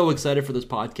 I'm so excited for this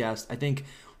podcast. I think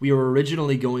we were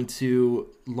originally going to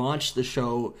launch the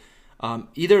show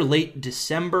either late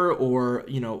December or,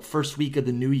 first week of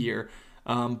the new year.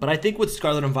 But I think with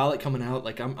Scarlet and Violet coming out,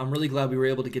 like, I'm really glad we were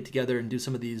able to get together and do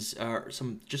some of these,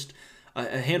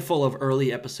 a handful of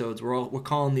early episodes. We're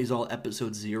calling these all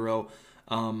episode 0.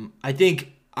 I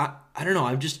think I don't know.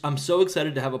 I'm so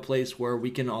excited to have a place where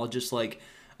we can all just like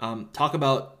talk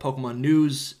about Pokemon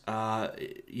news.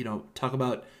 Talk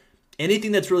about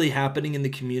anything that's really happening in the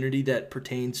community that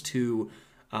pertains to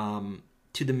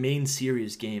the main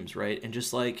series games, right? And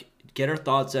just like get our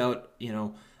thoughts out,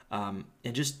 and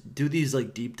just do these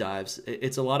like deep dives.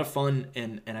 It's a lot of fun,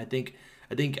 and I think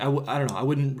I don't know.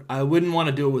 I wouldn't want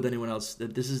to do it with anyone else.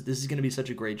 This is going to be such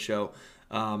a great show.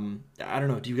 I don't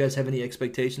know. Do you guys have any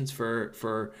expectations for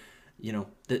the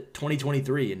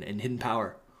 2023 and Hidden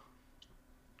Power?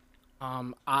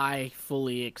 I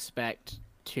fully expect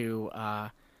to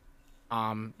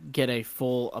get a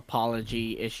full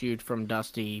apology issued from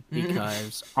Dusty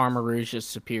because Armor Rouge is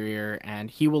superior, and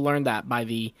he will learn that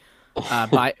by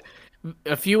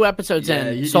a few episodes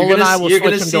in. Sol and I will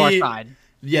switch him to our side.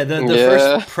 Yeah, the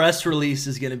first press release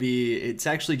is going to be. It's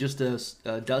actually just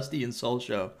a Dusty and Sol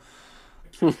show.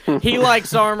 He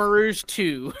likes Armor Rouge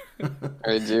too.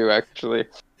 I do, actually.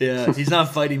 Yeah, he's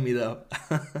not fighting me though.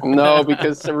 No,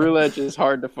 because Ceruledge is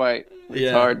hard to fight.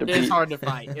 It's hard to beat. It's hard to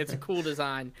fight. It's a cool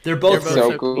design. They're both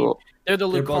so cool. They're the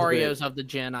They're both great. Lucarios of the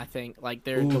gen, I think. Like,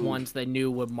 they're the ones they knew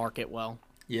would market well.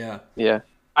 Yeah. Yeah.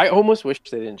 I almost wish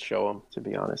they didn't show them, to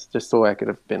be honest, just so I could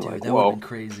have been like, that would whoa. have been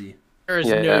crazy. There's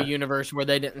no universe where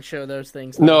they didn't show those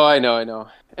things. No, I know.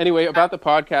 Anyway, about the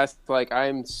podcast, like,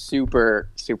 I'm super,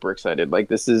 super excited. Like,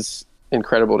 this is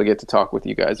incredible to get to talk with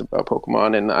you guys about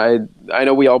Pokemon. And I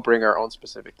know we all bring our own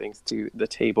specific things to the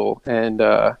table. And,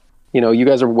 you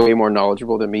guys are way more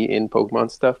knowledgeable than me in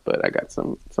Pokemon stuff, but I got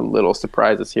some little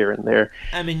surprises here and there.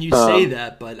 I mean, you say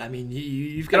that, but I mean,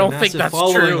 you've got a massive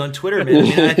following on Twitter, man. I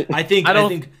mean, I think,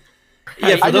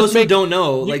 yeah. For those who don't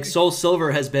know, like Soul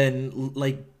Silver has been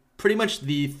like pretty much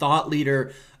the thought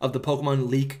leader of the Pokemon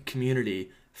leak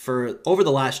community for over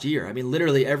the last year. I mean,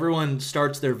 literally everyone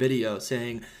starts their video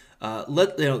saying, the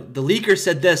leaker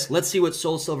said this. Let's see what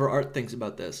Soul Silver Art thinks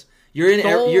about this.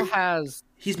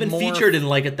 He's been featured in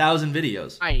like 1,000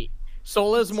 videos. Right.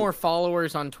 Soul has more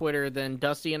followers on Twitter than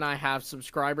Dusty and I have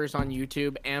subscribers on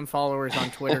YouTube and followers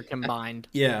on Twitter combined.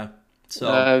 Yeah.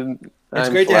 So it's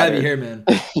I'm great flattered. to have you here, man.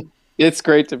 It's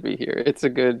great to be here. It's a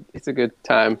good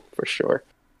time for sure.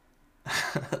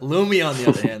 Lumi, on the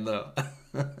other hand, though.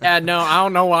 Yeah, no, I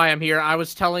don't know why I'm here. I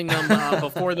was telling them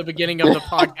before the beginning of the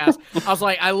podcast, I was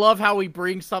like, I love how we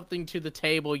bring something to the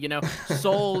table.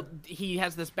 Soul, he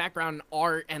has this background in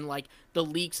art and like the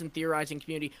leaks and theorizing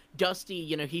community. Dusty,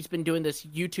 he's been doing this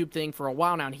YouTube thing for a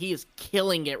while now, and he is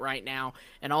killing it right now.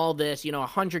 And all this,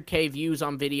 100K views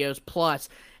on videos plus,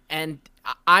 and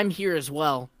I'm here as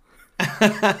well.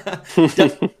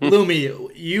 Lumi,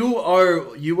 you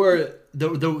are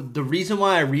the reason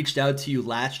why I reached out to you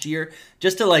last year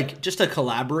just to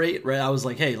collaborate, right? I was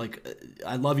like, hey, like,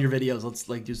 I love your videos. Let's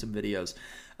like do some videos.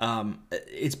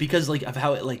 It's because like of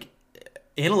how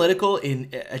analytical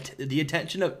in the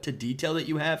attention to detail that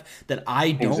you have that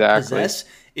I don't possess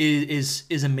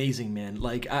is amazing, man.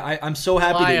 Like I'm so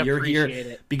happy that you're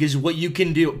here because what you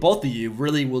can do, both of you,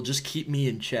 really will just keep me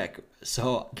in check.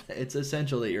 So it's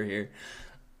essential that you're here.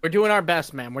 We're doing our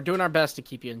best, man. We're doing our best to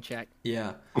keep you in check.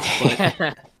 Yeah.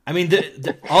 But, I mean,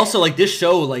 also, like, this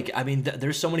show, like, I mean,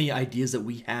 there's so many ideas that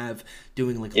we have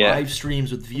doing, like, live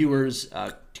streams with viewers,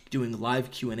 doing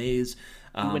live Q&As,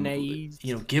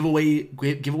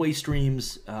 giveaway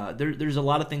streams. There's a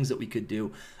lot of things that we could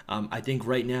do. I think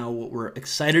right now what we're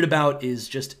excited about is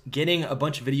just getting a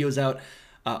bunch of videos out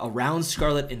around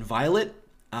Scarlet and Violet.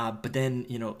 But then,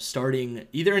 starting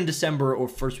either in December or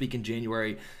first week in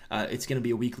January, it's going to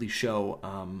be a weekly show.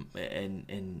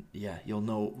 And yeah, you'll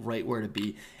know right where to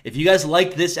be. If you guys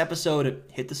liked this episode,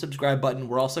 hit the subscribe button.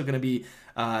 We're also going to be,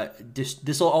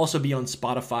 this will also be on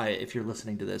Spotify if you're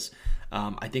listening to this.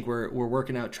 I think we're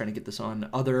working out trying to get this on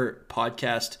other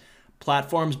podcast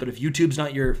platforms. But if YouTube's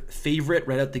not your favorite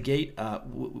right out the gate,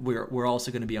 we're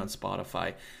also going to be on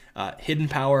Spotify. Hidden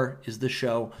Power is the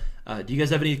show. Do you guys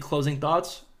have any closing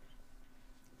thoughts?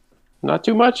 Not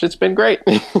too much. It's been great.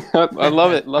 I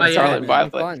love it. Love Scarlet and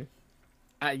Violet.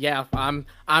 Yeah,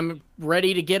 I'm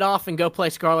ready to get off and go play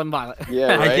Scarlet and Violet.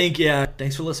 Yeah, right? I think,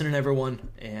 thanks for listening, everyone,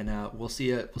 and we'll see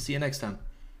you next time.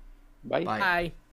 Bye. Bye.